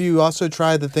past. What have you also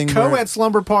tried? The thing where, Co-ed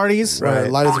slumber parties. where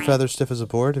light as a feather, stiff as a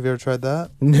board. Have you ever tried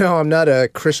that? No, I'm not a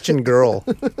Christian girl.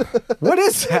 What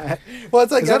is that? Well,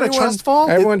 it's like Is that a trust fall?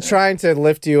 Everyone's trying to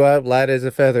lift you up, light as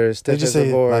a feather, They stiff just as a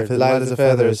say board, light as a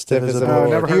feather, stiff as a board. board.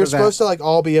 Never heard You're of that. supposed to like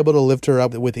all be able to lift her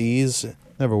up with ease.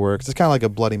 Never works. It's kind of like a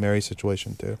Bloody Mary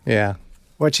situation too. Yeah.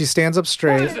 What, she stands up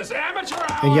straight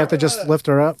and you have to just lift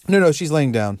her up? No, she's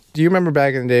laying down. Do you remember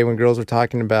back in the day when girls were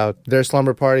talking about their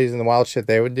slumber parties and the wild shit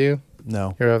they would do?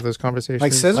 No. You ever have those conversations?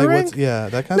 Like scissoring? Like what's, yeah,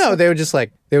 that kind of No, stuff. they would just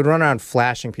they would run around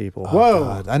flashing people. Whoa.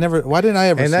 God, I never. Why didn't I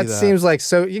ever And see that that? seems like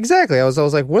so exactly. I was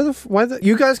like,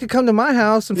 you guys could come to my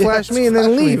house and flash me and then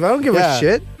flash me. leave. I don't give Yeah. a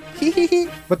shit.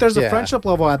 But there's a Yeah. friendship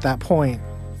level at that point.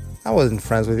 I wasn't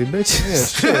friends with you,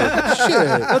 bitch. Shit.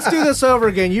 Let's do this over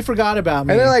again. You forgot about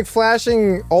me. And they're like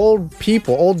flashing old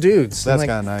people, old dudes. That's I'm like,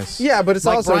 kind of nice. Yeah, but it's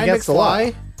like also Brian against the law.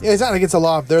 McFly. Yeah, it's not against the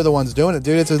law if they're the ones doing it,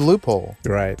 dude. It's a loophole.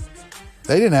 Right.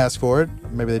 They didn't ask for it.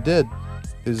 Maybe they did.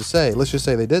 Who's to say? Let's just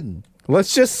say they didn't.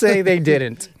 Let's just say they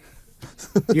didn't.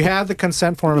 You have the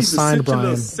consent form signed,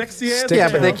 Brian. Sexy-ass Yeah,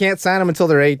 but they can't sign them until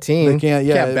they're 18. They can't,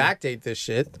 yeah. Can't backdate this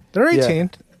shit. They're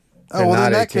 18. Oh, They're well, in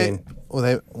not that 18.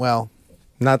 case, well,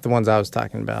 Not the ones I was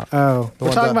talking about. Oh, we're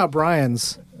one talking that- about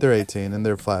Brian's. they're 18 and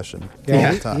they're flashing. Yeah,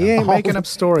 all the time. he ain't making up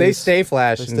stories. They stay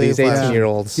flashing, They these stay flashing.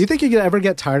 18-year-olds. Do you think you could ever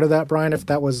get tired of that, Brian, if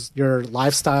that was your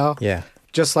lifestyle? Yeah.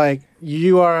 Just like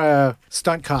you are a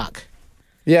stunt cock.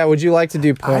 Yeah, would you like to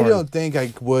do porn? I don't think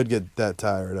I would get that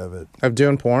tired of it. Of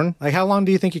doing porn? Like, how long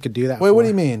do you think you could do that Wait, for? what do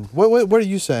you mean? What are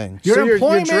you saying? Your So you're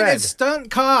employment dread. is stunt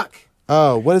cock.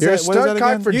 Oh, what is You're a that? What is that stunt cock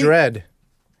again? for dread.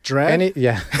 Dread?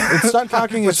 Yeah. It's stunt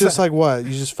cocking is just like what?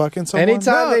 You just fucking someone?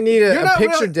 Anytime No, they need you're a not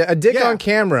picture, really- a dick Yeah. on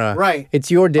camera, Right. It's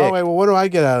your dick. Oh wait, well, what do I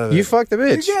get out of it? You fuck the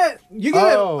bitch. You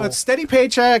get Oh. a steady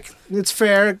paycheck. It's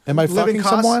fair. Am I living fucking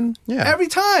costs. someone? Yeah. Every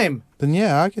time. Then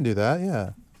yeah, I can do that.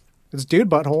 Yeah. It's dude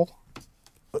butthole.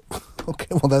 Okay,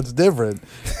 well that's different.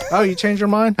 Oh, you changed your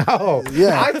mind? Oh,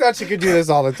 Yeah. I thought you could do this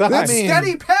all the time. I mean-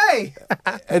 Steady pay.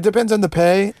 It depends on the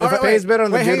pay. if right, it pays wait. better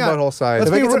on the Wait, dude hang on. butthole side. If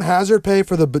I be get some re- hazard pay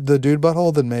for the dude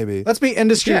butthole, then maybe. Let's be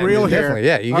industry real here. definitely.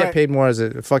 Yeah, you All get right. paid more as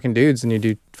a fucking dudes than you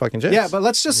do fucking chicks. Yeah, but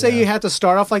let's just say you had to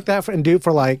start off like that and do it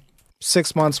for like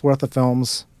 6 months worth of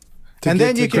films. And get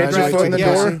then to you can get your graduate foot in the to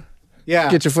yeah. door. Yeah.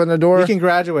 Get your foot in the door. You can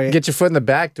graduate. Get your foot in the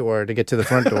back door to get to the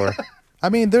front door. I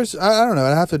mean, there's. I don't know.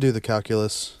 I have to do the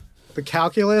calculus. the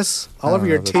calculus all over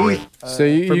don't your know if teeth. So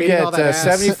you for beating all get that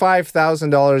ass.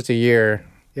 $75,000 a year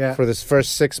Yeah. for this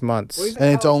first 6 months.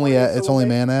 And it's only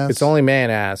man ass. It's only man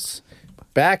ass.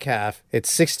 Back half, it's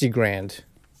 60 grand.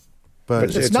 But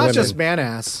It's, it's not women. just man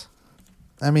ass.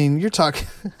 I mean, you're talking.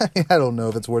 I don't know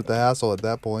if it's worth the hassle at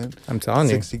that point. I'm telling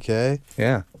you. 60K.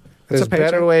 Yeah. There's a paycheck.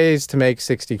 better ways to make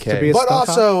 60K. To be a But stunt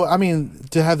also, I mean,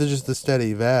 to have just the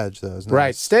steady vag though. Is nice.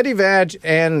 Right. Steady vag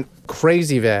and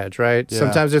crazy vag, right? Yeah.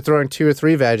 Sometimes they're throwing 2 or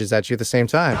 3 vages at you at the same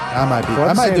time. I might be. Well, I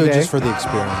the might same do it day. just for the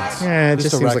experience. Yeah, it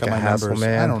just to seems rack like up a my hassle, numbers.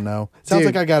 man. I don't know. Sounds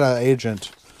Dude. like I got an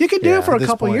agent. You could do Yeah, it for at a this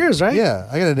couple point. years, right? Yeah,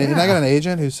 I got an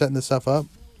agent who's setting this stuff up.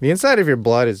 The inside of your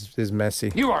blood is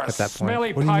messy. You are at a that point.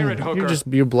 smelly What do you pirate mean? hooker.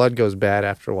 Your blood goes bad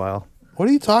after a while. What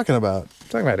are you talking about? I'm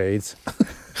talking about AIDS.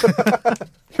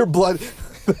 Your blood.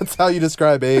 That's how you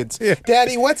describe AIDS.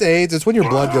 Daddy, what's AIDS? It's when your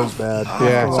blood goes bad.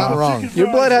 Yeah. Something wrong. Your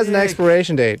blood has an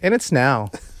expiration date, and it's now.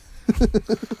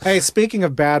 Hey, speaking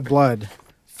of bad blood,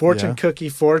 fortune Yeah. cookie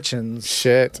fortunes.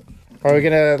 Shit. Are we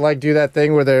gonna like do that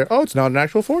thing where they're it's not an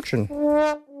actual fortune?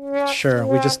 Sure,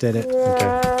 we just did it.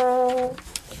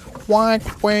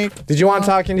 Wank, wank. Did you want to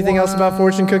talk anything else about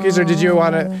fortune cookies, or did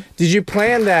you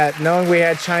plan that knowing we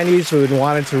had Chinese food and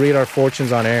wanted to read our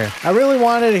fortunes on air? I really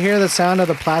wanted to hear the sound of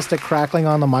the plastic crackling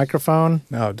on the microphone,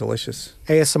 Oh, delicious.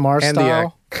 ASMR And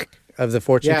style. Of the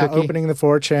fortune Yeah, cookie. opening the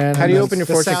fortune. How do you and open your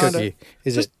the fortune sound cookie?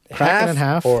 Is just it crack it in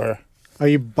half? or Oh,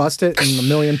 you bust it in a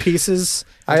million pieces.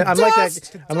 I'm like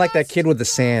that. I'm like that kid with the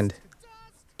sand.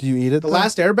 Do you eat it? The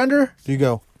Last Airbender? Do you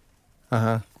go?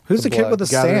 Who's the kid with the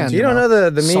gathered sand? in You don't know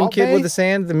the meme Salt kid Bae? with the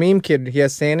sand? The meme kid, he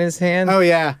has sand in his hand. Oh,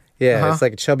 yeah. yeah, Uh-huh. it's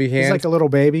like a chubby hand. He's like a little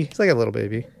baby. It's like a little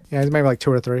baby. Yeah, he's maybe like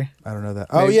 2 or 3. I don't know that.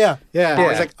 Oh, yeah. Yeah. Yeah.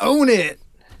 He's like, own it.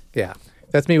 Yeah,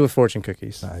 that's me with fortune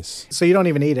cookies. Nice. So you don't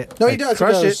even eat it. No, he does.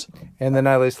 Crush he does. it, and then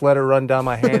I just let it run down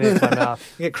my hand into my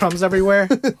mouth. You get crumbs everywhere.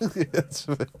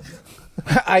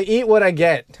 I eat what I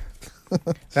get.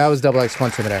 That was double X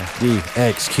Quantum there.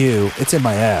 DXQ. It's in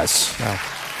my ass.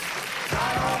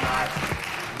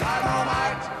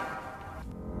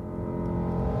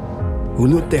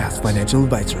 Julio Tejas Financial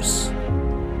Advisors.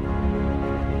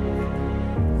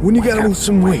 When you gotta lose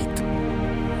some weight,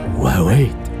 why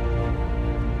wait?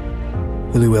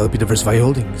 Julio will help you diversify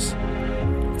holdings.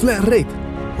 Flat rate,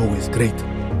 always great.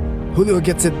 Julio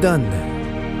gets it done.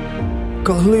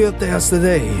 Call Julio Tejas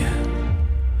today,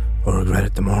 or regret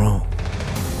it tomorrow.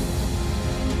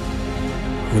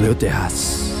 Julio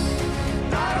Tejas.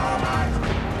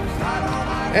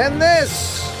 And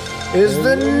this is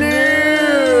the news.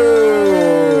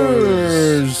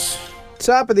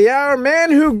 Top of the hour,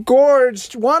 man who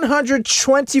gorged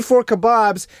 124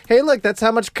 kebabs. Hey, look, that's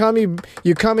how much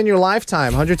you come in your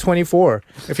lifetime. 124.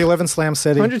 If you live in Slam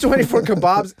City. 124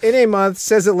 kebabs in a month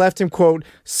says it left him, quote,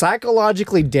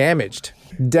 psychologically damaged.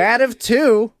 Dad of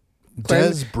 2.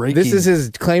 Des Brakey. This is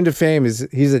his claim to fame.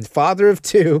 He's a father of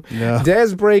 2. Yeah.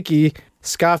 Des Brakey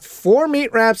scoffed 4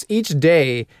 meat wraps each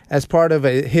day as part of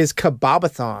his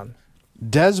kebabathon.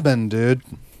 Desmond, dude.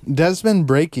 Desmond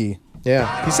Brakey.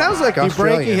 Yeah. He sounds like You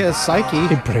Australian. breaky his psyche.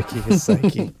 Breaky his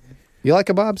psyche. You like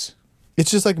kebabs? It's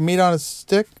just like meat on a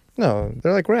stick. No,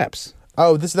 they're like wraps.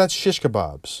 Oh, that's shish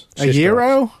kebabs. A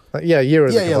gyro? Yeah, gyro.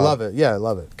 Yeah, love it. Yeah, I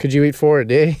love it. Could you eat 4 a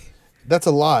day That's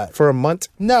a lot. for a month?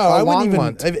 No, I long wouldn't even.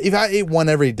 month. If I ate one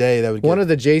every day, that would. One of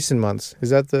the Jason months. Is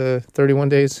that the 31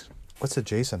 days? What's the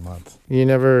Jason month? You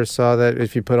never saw that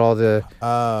if you put all the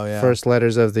Oh yeah. first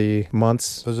letters of the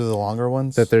months Those are the longer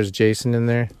ones. that there's Jason in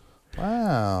there?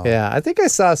 Wow. Yeah, I think I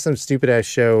saw some stupid ass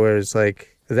show where it's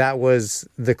like that was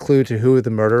the clue to who the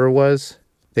murderer was.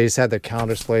 They just had the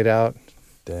counters played out.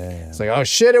 Damn. It's like, oh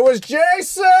shit, it was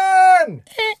Jason!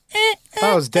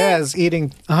 That was Dez eating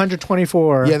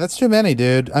 124. Yeah, that's too many,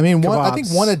 dude. I mean, I think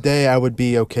Kebabs. one a day I would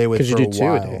be okay with 'Cause you for do a 2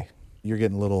 a while. day. You're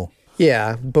getting a little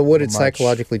Yeah, but would it Much.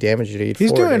 psychologically damage you to eat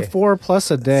He's 4 a doing day? 4 plus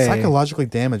a day. psychologically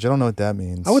damaged. I don't know what that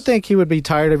means. I would think he would be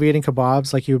tired of eating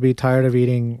kebabs like he would be tired of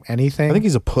eating anything. I think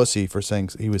he's a pussy for saying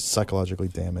he was psychologically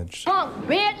damaged.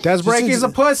 Des Brakey's a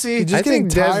pussy. Just I think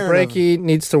Des getting tired of Brakey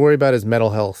needs to worry about his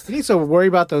mental health. He needs to worry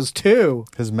about those 2.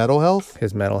 his mental health.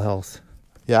 His mental health.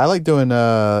 Yeah, I like doing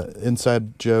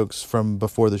inside jokes from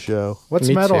before the show. What's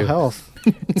Me mental too. health?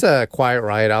 It's a Quiet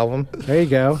Riot album. There you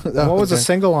go. What was the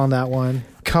single on that one?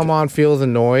 Come on, feel the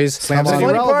noise. Slam The City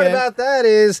funny part relevant. about that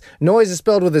is noise is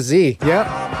spelled with a Z.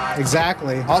 Yep,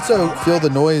 exactly. Also, feel the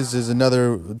noise is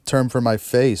another term for my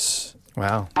face.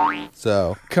 Wow.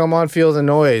 So Come on, feel the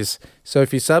noise. So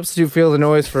if you substitute feel the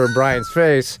noise for Brian's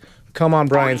face, come on,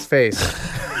 Brian's face.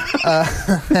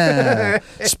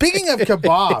 speaking of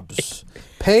kebabs,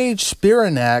 Paige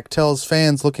Spiranak tells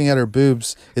fans looking at her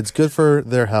boobs it's good for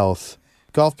their health.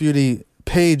 Golf beauty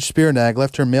Paige Spiranak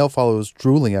left her male followers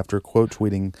drooling after quote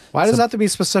tweeting. Why does that have to be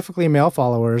specifically male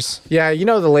followers? Yeah, you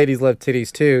know the ladies love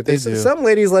titties too. They do. Some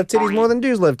ladies love titties more than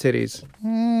dudes love titties.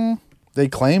 They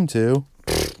claim to.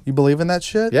 You believe in that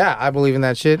shit? Yeah, I believe in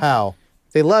that shit. How?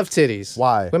 They love titties.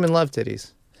 Why? Women love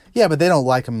titties. Yeah, but they don't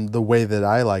like them the way that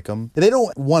I like them. They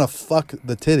don't want to fuck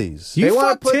the titties. You They wanna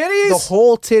fuck put titties? the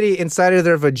whole titty inside of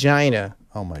their vagina.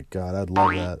 Oh my god, I'd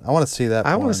love that. I want to see that.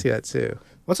 I want porn. to see that too.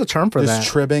 What's a term for Just that?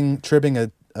 tribbing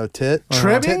a tit.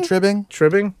 Tribbing? Tit tribbing.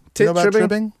 Tribbing? Tit know about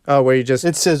tribbing? Oh, where you just...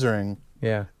 It's scissoring.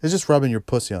 yeah. It's just rubbing your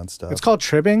pussy on stuff. It's called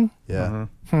tribbing. yeah.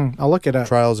 I'll look it up.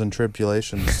 Trials and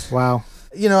tribulations. Wow.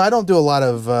 You know, I don't do a lot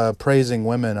of praising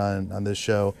women on this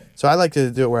show, so I like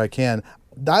to do it where I can.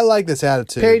 I like this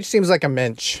attitude. Paige seems like a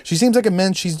mensch. She seems like a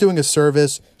mensch. She's doing a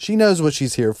service. She knows what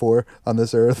she's here for on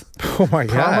this earth. Oh my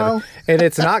God. And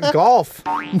it's not golf.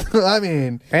 I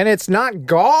mean, And it's not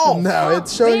golf. no,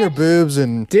 it's showing her boobs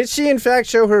and Did she in fact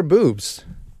show her boobs?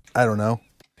 I don't know.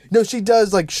 No, she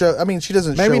does like show. I mean, she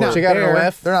doesn't Maybe show. not her- She got an bare.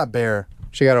 OF? They're not bare.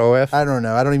 She got an OF? I don't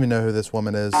know. I don't even know who this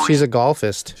woman is. She's a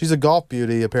golfist. She's a golf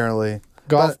beauty, apparently.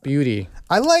 Golf But beauty.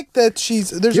 I like that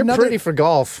there's You're another. pretty for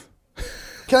golf.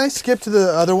 Can I skip to the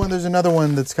other one? There's another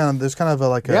one that's there's kind of a,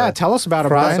 like a Yeah, tell us about it,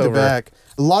 Cross- Brian. back to crossover. back.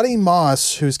 Lottie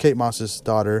Moss, who's Kate Moss's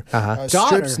daughter, strips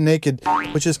Daughter. naked,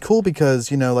 which is cool because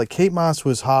like Kate Moss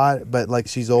was hot, but like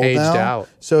she's old Aged now, out.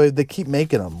 so they keep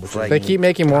making them. Which They keep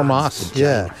making more moss.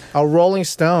 yeah. A Rolling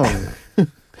Stone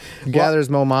gathers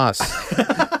more moss.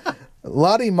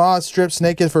 Lottie Moss strips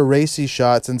naked for racy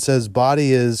shots and says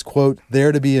body is, quote,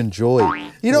 there to be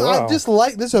enjoyed. You know, I Wow. just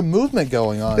like there's a movement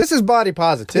going on. This is body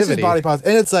positivity. This is body positive.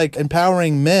 And it's like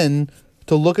empowering men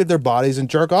to look at their bodies and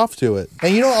jerk off to it.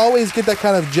 And you don't always get that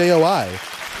kind of JOI.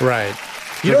 Right.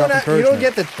 You Jerk don't off you don't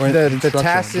get encouragement. Or the instruction,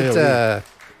 tacit JOE.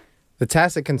 the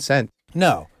tacit consent.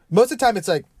 No. Most of the time it's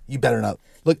like, you better not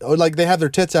look, or like they have their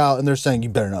tits out and they're saying, you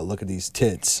better not look at these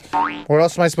tits. Where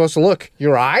else am I supposed to look?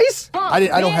 Your eyes? I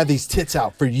don't have these tits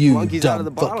out for you, Monkey's dumb out of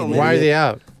the bottle, fucking man. Why are idiot. they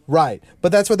out? Right.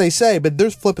 But that's what they say. But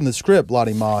there's flipping the script,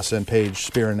 Lottie Moss and Paige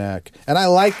Spiranak. And I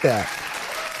like that.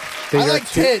 I They are like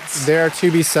to- tits. They are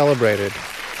to be celebrated.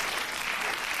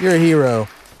 You're a hero.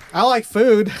 I like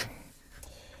food.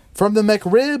 From the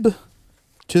McRib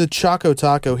to the Choco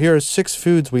Taco, here are 6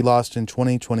 foods we lost in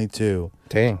 2022.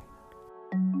 Dang.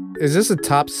 Is this a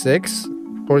top 6?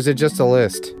 Or is it just a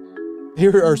list?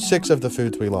 Here are 6 of the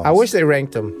foods we lost. I wish they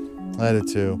ranked them I did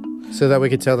too. so that we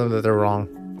could tell them that they're wrong.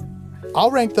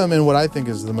 I'll rank them in what I think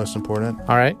is the most important.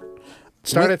 All right.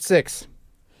 Start Wait. at 6.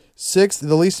 6,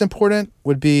 the least important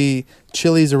would be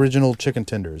Chili's original chicken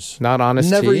tenders. Not honest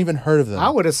Never tea? even heard of them. I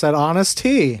would have said honest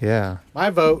tea. Yeah. My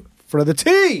vote for the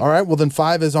tea. All right, well then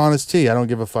 5 is Honest Tea. I don't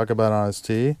give a fuck about Honest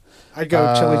Tea. I'd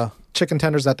go chili chicken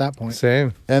tenders at that point.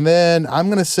 Same. And then I'm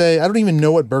going to say, I don't even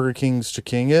know what Burger King's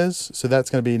Chiking is, so that's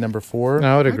going to be number 4.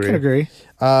 I would I can agree.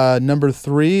 agree. Number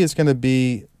 3 is going to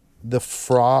be the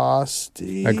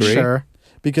Frosty. Agree. Sure.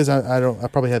 Because I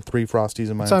probably had 3 Frosties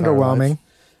in my It's entire underwhelming. life.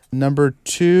 Number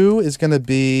 2 is going to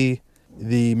be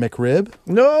the McRib.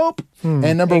 Nope.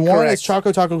 And number 1 Incorrect. is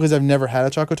Choco Taco because I've never had a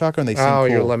Choco Taco and they seem Oh, cool.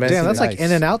 you're lamenting. Damn, that's nice. like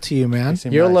in and out to you, man. They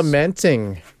seem You're nice.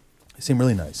 lamenting. They seem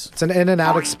really nice. It's an in and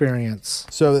out experience.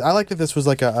 So I like that this was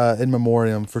like a in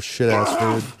memoriam for shit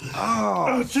ass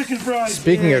food.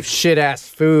 Speaking of shit ass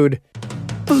food,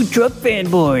 Food truck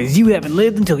fanboys, you haven't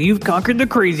lived until you've conquered the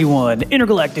crazy one.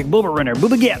 Intergalactic Boba Runner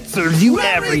Booba Gap serves you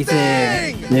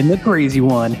everything. Then the crazy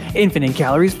one. Infinite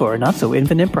calories for a not so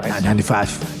infinite price.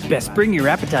 95. Best bring your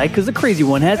appetite because the crazy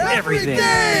one has everything.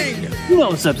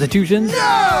 No substitutions.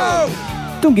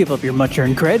 No! Don't give up your much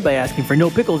earned cred by asking for no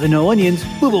pickles and no onions.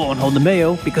 Booba won't hold the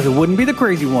mayo because it wouldn't be the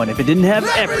crazy one if it didn't have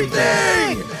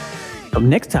everything. So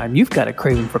next time you've got a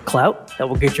craving for clout that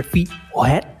will get your feet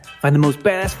wet, find the most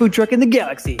badass food truck in the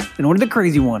galaxy and order the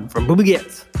crazy one from Booba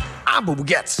Gets. I'm Booba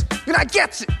Gets. And I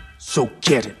gets it. So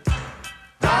get it.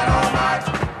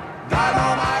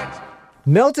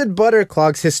 melted butter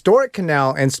clogs historic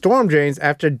canal and storm drains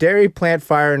after dairy plant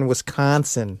fire in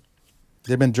Wisconsin.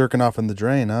 They've been jerking off in the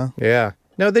drain, huh? Yeah.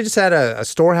 No, they just had a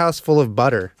storehouse full of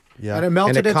butter. Yeah. And it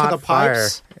melted and it into caught the fire,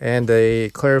 pipes. and the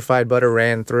clarified butter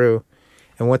ran through.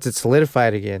 And once it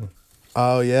solidified again,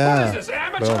 Oh yeah.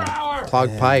 boom,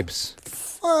 clogged pipes.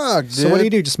 Fuck, dude. So what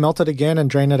do? Just melt it again and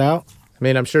drain it out? I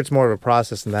mean, I'm sure it's more of a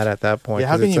process than that at that point. Yeah,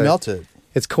 how 'cause can it's you melt it?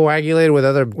 It's coagulated with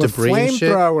other With debris and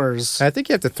shit. flamethrowers. I think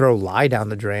you have to throw lye down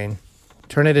the drain.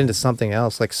 Turn it into something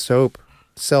else, like soap.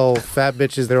 Sell fat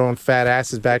bitches their own fat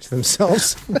asses back to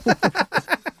themselves.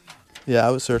 Yeah,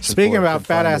 I was searching. Speaking for it, about couldn't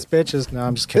fat find ass it. bitches. No,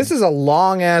 I'm just kidding. This is a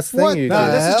long ass thing What you the no,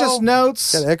 did. this is hell? just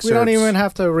notes. Got We don't excerpts. even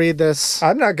have to read this.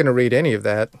 I'm not going to read any of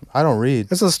that. I don't read.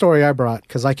 This is a story I brought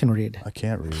because I can read. I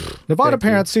can't read it. Nevada Thank you.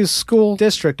 parents sue school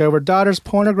district over daughter's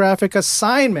pornographic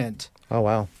assignment. Oh,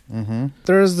 wow.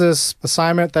 There's this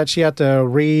assignment that she had to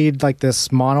read, like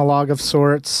this monologue of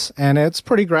sorts, and it's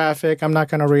pretty graphic. I'm not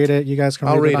going to read it. You guys can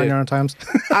I'll read it read on it. your own times.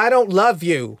 I don't love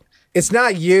you. It's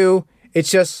not you. It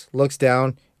just looks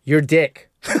down your dick.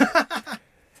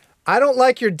 I don't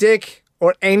like your dick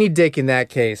or any dick in that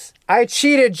case. I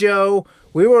cheated, Joe.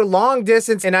 We were long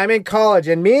distance and I'm in college.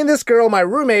 And me and this girl, my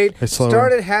roommate, Hey, slower.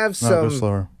 started to have No, go some.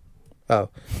 slower. Oh.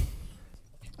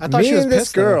 I thought Me she was and this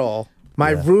pissed, though. girl,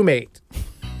 my roommate,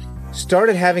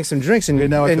 started having some drinks. And, Okay,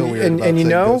 now I and, feel weird. and, about and you saying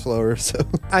go know, slower. So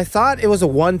I thought it was a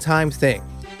one-time thing.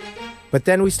 But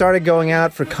then we started going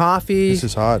out for coffee. This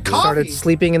is hot. Dude. We started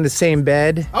sleeping in the same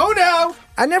bed. Oh no!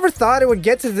 I never thought it would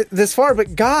get to this far,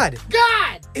 but God,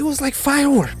 it was like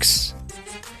fireworks.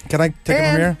 Can I take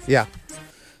it from here? Yeah.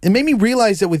 It made me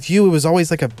realize that with you, it was always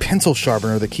like a pencil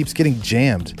sharpener that keeps getting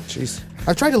jammed. Jeez.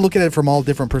 I've tried to look at it from all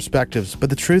different perspectives, but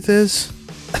the truth is,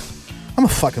 I'm a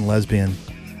fucking lesbian.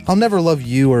 I'll never love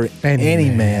you or any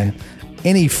man.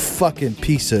 Any fucking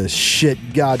piece of shit,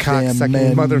 goddamn Cocksucking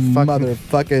man,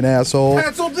 motherfucking asshole.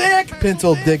 Pencil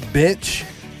dick, Bitch.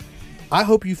 I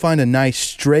hope you find a nice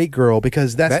straight girl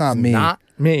because that's not me. Not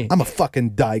me. I'm a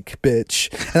fucking dyke,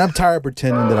 bitch. And I'm tired of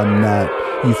pretending that I'm not,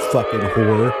 you fucking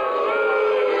whore.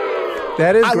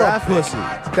 That is I love graphic.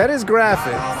 pussy. That is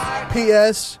graphic.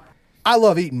 P.S. I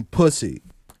love eating pussy.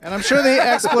 And I'm sure the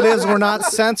expletives were not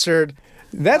censored.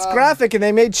 That's graphic, and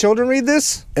they made children read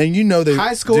this? And you know they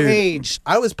High school age.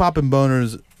 I was popping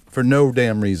boners for no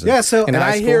damn reason. Yeah, so- and high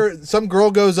I school? hear some girl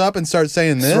goes up and starts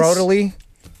saying this. Throatily?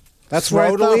 That's where I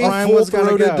thought Throatily? Brian was going to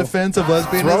Full-throated go. defense of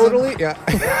lesbianism. Throatily? Yeah.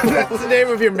 That's the name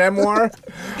of your memoir.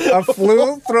 A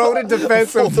full-throated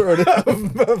defense of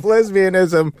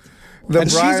lesbianism. The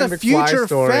And she's Brian a McFly future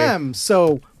story. femme,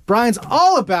 so Brian's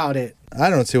all about it. I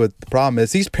don't see what the problem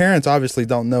is. These parents obviously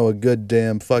don't know a good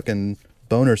damn fucking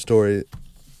boner story.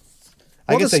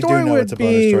 I Well, guess the they do story know would it's a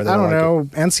boner be, story. They I don't like it. know,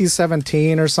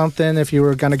 NC-17 or something if you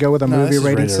were going to go with a No, movie this is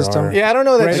rating rated system. R. Yeah, I don't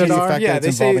know that. Rated she- R? fact that Yeah, it's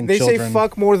they say involving they say children.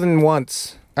 fuck more than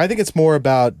once. I think it's more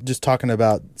about just talking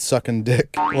about sucking dick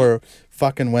or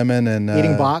fucking women and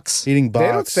Eating box? Eating box.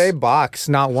 They don't say box,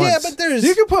 not once. Yeah, but there's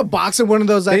You can put box in one of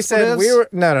those They expletives. said we were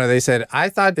no. They said I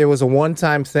thought it was a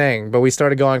one-time thing, but we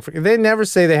started going for. They never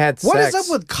say they had What is sex.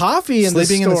 up with coffee in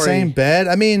sleeping the in story? the same bed.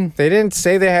 I mean, They didn't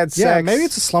say they had Yeah, sex. maybe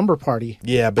it's a slumber party.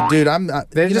 yeah, but dude, I'm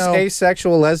not. They're you just know,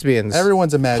 asexual lesbians.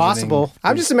 everyone's imagining. Possible.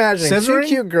 I'm just imagining Scissoring? two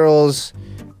cute girls.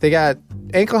 They got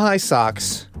ankle-high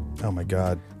socks, Oh my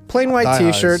god. plain white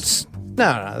Thigh-highs. T-shirts.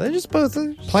 No, they're just both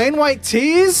Plain white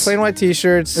tees? plain white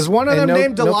T-shirts. Is one of and them no,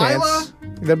 named no Delilah?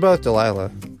 pants. They're both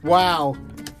Delilah. Wow.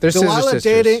 They're Delilah sisters.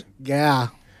 dating? Yeah.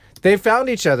 They found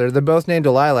each other. They're both named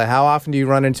Delilah. How often do you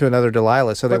run into another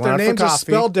Delilah? So they But their went out names for are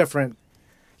coffee. spelled different.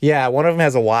 Yeah, one of them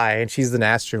has a Y, and she's the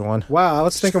nastier one. Wow, I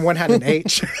was thinking one had an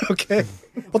H. Okay.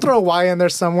 We'll throw a Y in there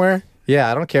somewhere.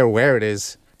 Yeah, I don't care where it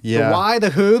is. Yeah. The Y, the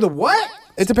who, the what?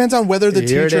 It depends on whether the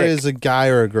Your teacher dick. is a guy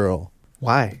or a girl.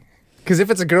 Why? Because if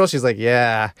it's a girl, she's like,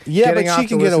 yeah, Yeah, getting but off she to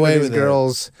can get listen to away these with it.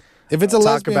 girls. If it's a Talk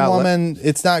lesbian about woman,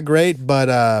 it's not great, but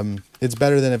it's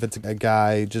better than if it's a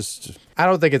guy. Just I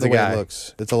don't think it's the a way guy. it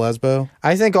looks. It's a lesbo.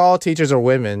 I think all teachers are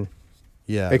women,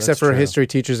 Yeah, except that's for true. history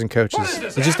teachers and coaches.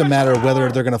 It's just a matter of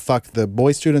whether they're going to fuck the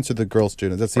boy students or the girl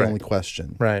students. That's the Right. only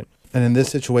question. Right. And in this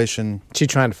situation, She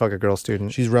trying to fuck a girl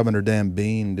student. she's rubbing her damn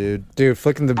bean, dude. Dude,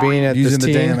 flicking the bean at Using the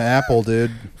the teen. damn apple,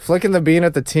 dude. Flicking the bean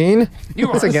at the teen?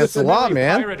 That's against the law,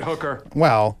 man. hooker.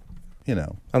 Wow. You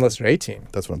know, Unless you're 18.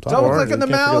 that's what I'm talking Double about. click on the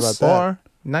You can't forget mouse. about Or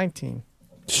 19.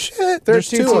 that. Shit. There's There's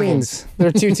two two of them. teens. There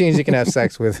are two teens you can have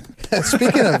sex with.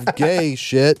 Speaking of gay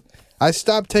shit, I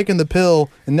stopped taking the pill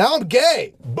and now I'm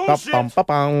gay. Ba-bum.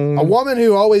 A woman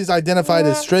who always identified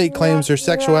as straight claims her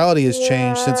sexuality has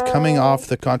changed since coming off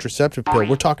the contraceptive pill.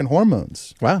 We're talking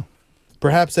hormones. Wow.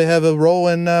 Perhaps they have a role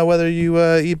in whether you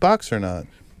eat box or not.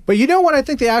 But you know what I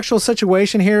think the actual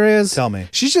situation here is? Tell me.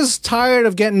 She's just tired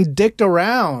of getting dicked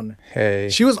around. Hey.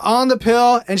 She was on the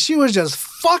pill and she was just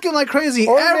fucking like crazy.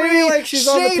 Or Every maybe like she's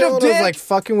on the shade pill of and was dick, like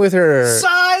fucking with her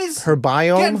size, her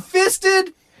getting biome.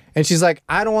 fisted. And she's like,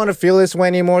 I don't want to feel this way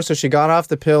anymore. So she got off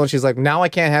the pill and she's like, now I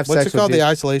can't have What's sex it called? with The you.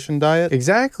 isolation diet?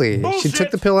 Exactly. She took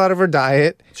the pill out of her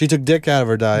diet, She took dick out of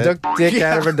her diet. took dick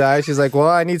out of her diet. She's like, well,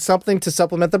 I need something to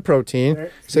supplement the protein.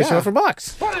 So she Yeah. went for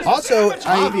box. Also,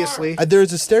 Obviously.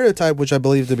 there's a stereotype which I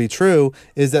believe to be true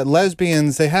is that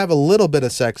lesbians they have a little bit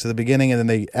of sex at the beginning and then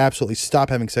they absolutely stop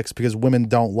having sex because women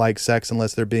don't like sex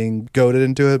unless they're being goaded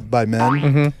into it by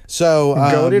men. So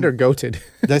Goated or goated?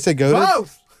 did I say goaded?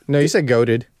 Both. No, you said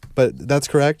goaded. But that's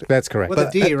correct. That's correct. With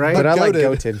a D, right? But I like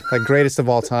goated. goated, like greatest of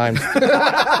all time.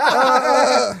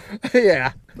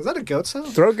 Yeah. Was that a goat sound?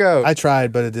 Throw goat. I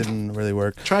tried, but it didn't really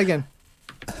work. Try again.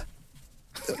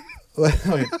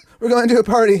 We're going to a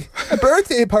party, a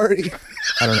birthday party.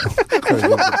 I don't know.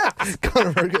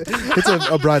 It's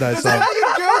a Bright Eyes song.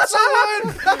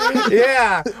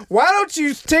 Yeah. Why don't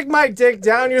you stick my dick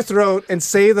down your throat and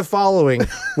say the following?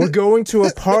 We're going to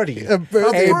a party. A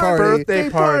birthday party. Birthday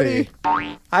party.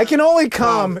 I can only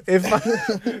come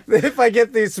if I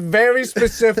get these very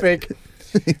specific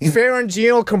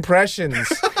pharyngeal compressions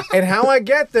And how I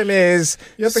get them is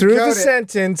have to through code the it.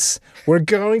 sentence, we're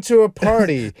going to a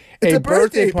party, It's a a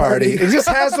birthday party. party. It just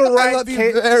has the I right love you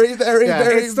very, very,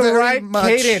 very, it's the very right much.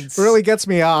 cadence. Really gets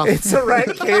me off. It's the right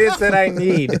cadence that I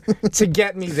need to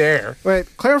get me there.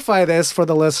 Wait, clarify this for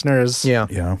the listeners. Yeah.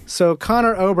 Yeah. So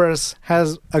Connor Oberst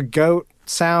has a goat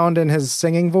sound in his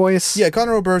singing voice. Yeah,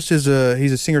 Connor Oberst he's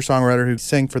a singer-songwriter who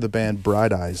sang for the band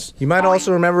Bright Eyes. You might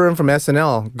also remember him from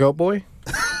SNL, Goat Boy.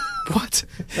 What?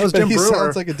 That was But Jim he Brewer.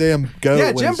 sounds like a damn goat. Yeah,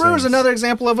 when Jim he Brewer's sings. another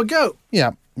example of a goat.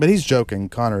 Yeah, but he's joking.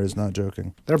 Connor is not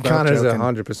joking. They're both Connor's joking.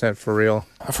 100% for real.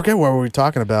 I forget what we were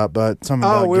talking about, but something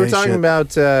about We were gay talking shit. about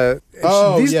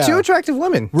these yeah. two attractive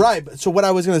women. Right. So what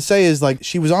I was going to say is, like,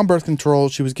 she was on birth control.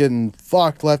 She was getting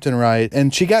fucked left and right.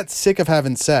 And she got sick of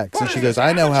having sex. And she goes,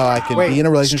 I know how I can Wait, be in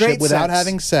a relationship straight without sex?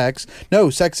 having sex. No,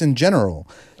 sex in general.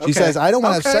 She Okay. says, I don't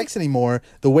want to have Okay. sex anymore.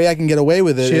 The way I can get away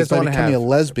with it She is doesn't by wanna becoming a have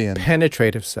lesbian.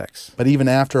 Penetrative sex. But even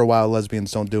after a while,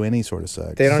 lesbians don't do any sort of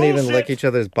sex. They don't even lick each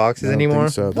other's boxes I don't anymore.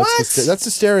 think so. That's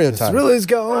the stereotype. Thriller's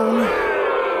gone.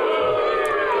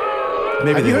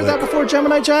 Maybe Have you they heard that lick. before,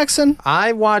 Gemini Jackson?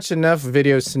 I watch enough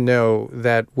videos to know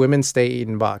that women stay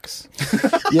eating box.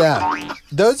 Yeah.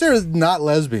 Those are not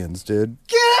lesbians, dude.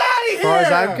 As far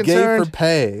as I'm Gay concerned, for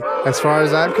pay. as far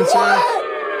as I'm concerned,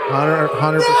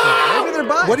 100%. Maybe they're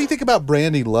bi. What do you think about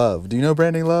Brandy Love? Do you know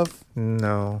Brandy Love?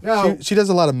 No. She does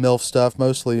a lot of MILF stuff,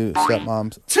 mostly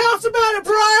stepmoms. Tell us about it,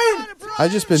 Brian! I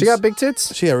just been. She got big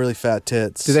tits? She got really fat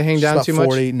tits. Do they hang She's down about too much?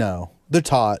 40. No, they're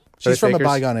taut. they She's from a fakers?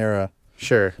 bygone era,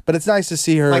 Sure. but it's nice to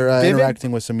see her Like Vivid?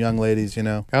 interacting with some young ladies. You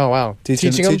know. Oh, wow.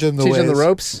 Teaching them the teach them the ways.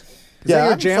 ropes. Is that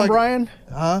your I'm jam, fucking- Brian?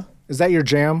 Huh? Is that your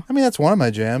jam? I mean, that's one of my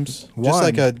jams.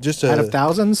 One. Just a Out of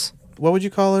thousands? what would you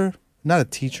call her? Not a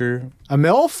teacher. A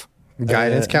MILF?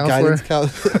 Guidance counselor.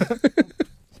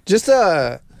 Just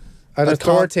an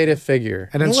authoritative figure.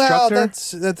 An Well,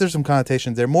 instructor? there's some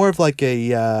connotations there. More of like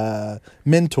a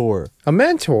mentor. A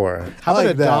mentor. How about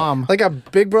like a that. dom? Like a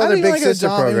big I brother, think big like sister a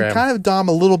dom, program. kind of dom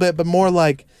a little bit, but more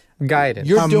like Guidance.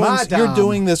 you're madam.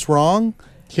 doing this wrong.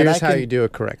 and I Here's how can- you do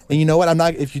it correctly. And you know what? I'm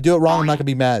not. If you do it wrong, I'm not gonna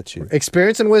be mad at you.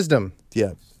 Experience and wisdom.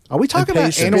 Yeah, Are we talking about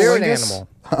patience. Spirit analingus?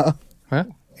 animal. Huh?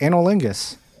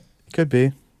 Analingus. could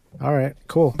be. All right,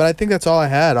 cool. But I think that's all I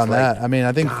had on that. I mean,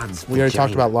 I think we already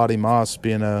talked about Lottie Moss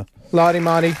being the Lottie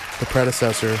Motti.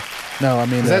 predecessor. No, I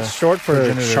mean Is that short for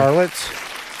progenitor. Charlotte?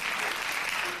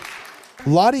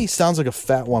 Lottie sounds like a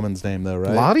fat woman's name, though,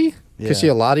 right? Lottie? Yeah. Is she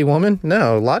a Lottie woman?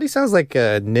 No, Lottie sounds like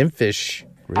a nymphish.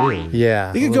 Really?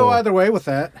 Yeah. You could go either way with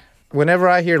that. Whenever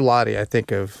I hear Lottie, I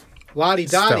think of Lottie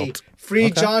Dottie. Svelte. Free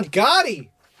John Gotti.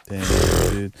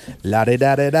 Damn, dude. La da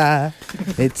da da da.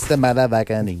 It's the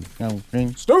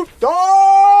motherfucking. Snoop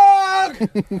Dogg!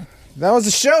 that was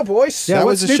the show, boys. Yeah, That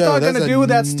what's was a Snoop show. Dogg That's going to a do with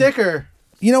that n- sticker?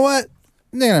 You know what?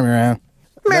 That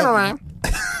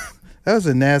was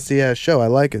a nasty ass show. I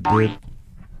like it, dude.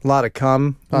 A lot of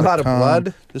cum, a lot of cum,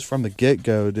 blood. just from the get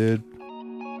go, dude.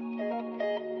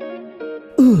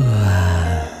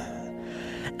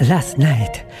 Last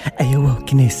night, I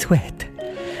awoke in a sweat,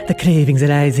 the cravings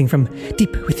arising from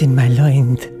deep within my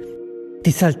loins.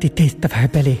 The salty taste of her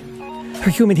belly,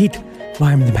 her humid heat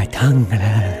warmed my tongue.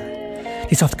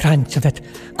 The soft crunch of that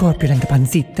corpulent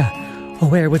pancita. Oh,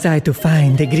 where was I to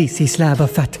find a greasy slab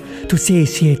of fat to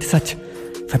satiate such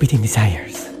forbidding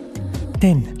desires?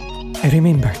 Then I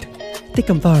remembered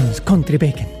Thickum Farms country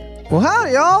bacon. Well,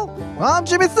 howdy, y'all. I'm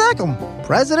Jimmy Thickum,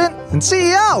 President and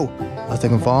CEO of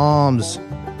Thickum Farms.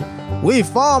 We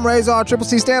farm raise our Triple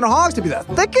C standard hogs to be the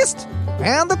thickest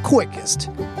and the quickest,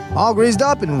 all greased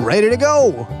up and ready to go.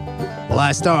 Well,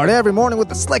 I start every morning with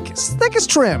the slickest, thickest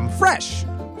trim, fresh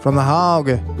from the hog.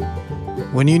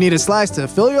 When you need a slice to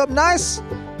fill you up nice,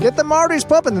 get them arteries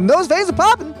pumping and those veins are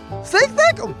popping. Think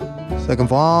Thickum. Thickum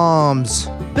Farms.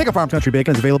 Thickum Farms Country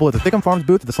Bacon is available at the Thickum Farms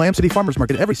booth at the Slam City Farmers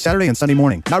Market every Saturday and Sunday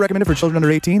morning. Not recommended for children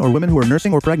under 18 or women who are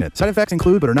nursing or pregnant. Side effects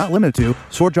include, but are not limited to,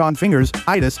 sore jaw and fingers,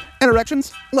 itis, and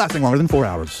erections lasting longer than 4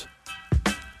 hours.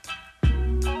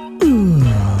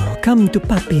 Come to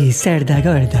Papi Cerda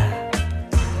Gorda.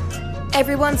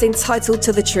 Everyone's entitled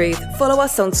to the truth. Follow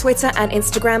us on Twitter and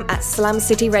Instagram at Slam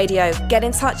City Radio. Get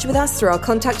in touch with us through our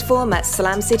contact form at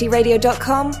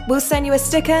slamcityradio.com. We'll send you a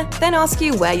sticker, then ask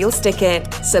you where you'll stick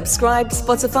it. Subscribe,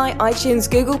 Spotify, iTunes,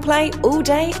 Google Play, all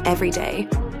day, every day.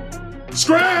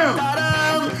 Scram!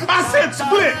 I said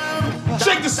split!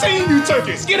 Shake the scene, you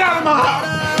turkeys! Get out of my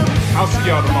house! I'll see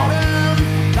y'all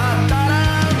tomorrow.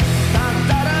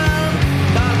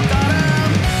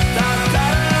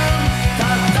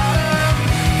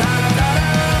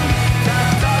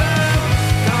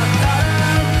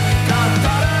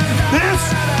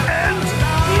 This ends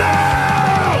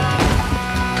now!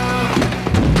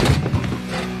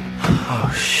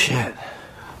 Oh, shit.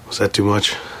 Was that too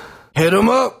much? Hit him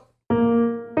up!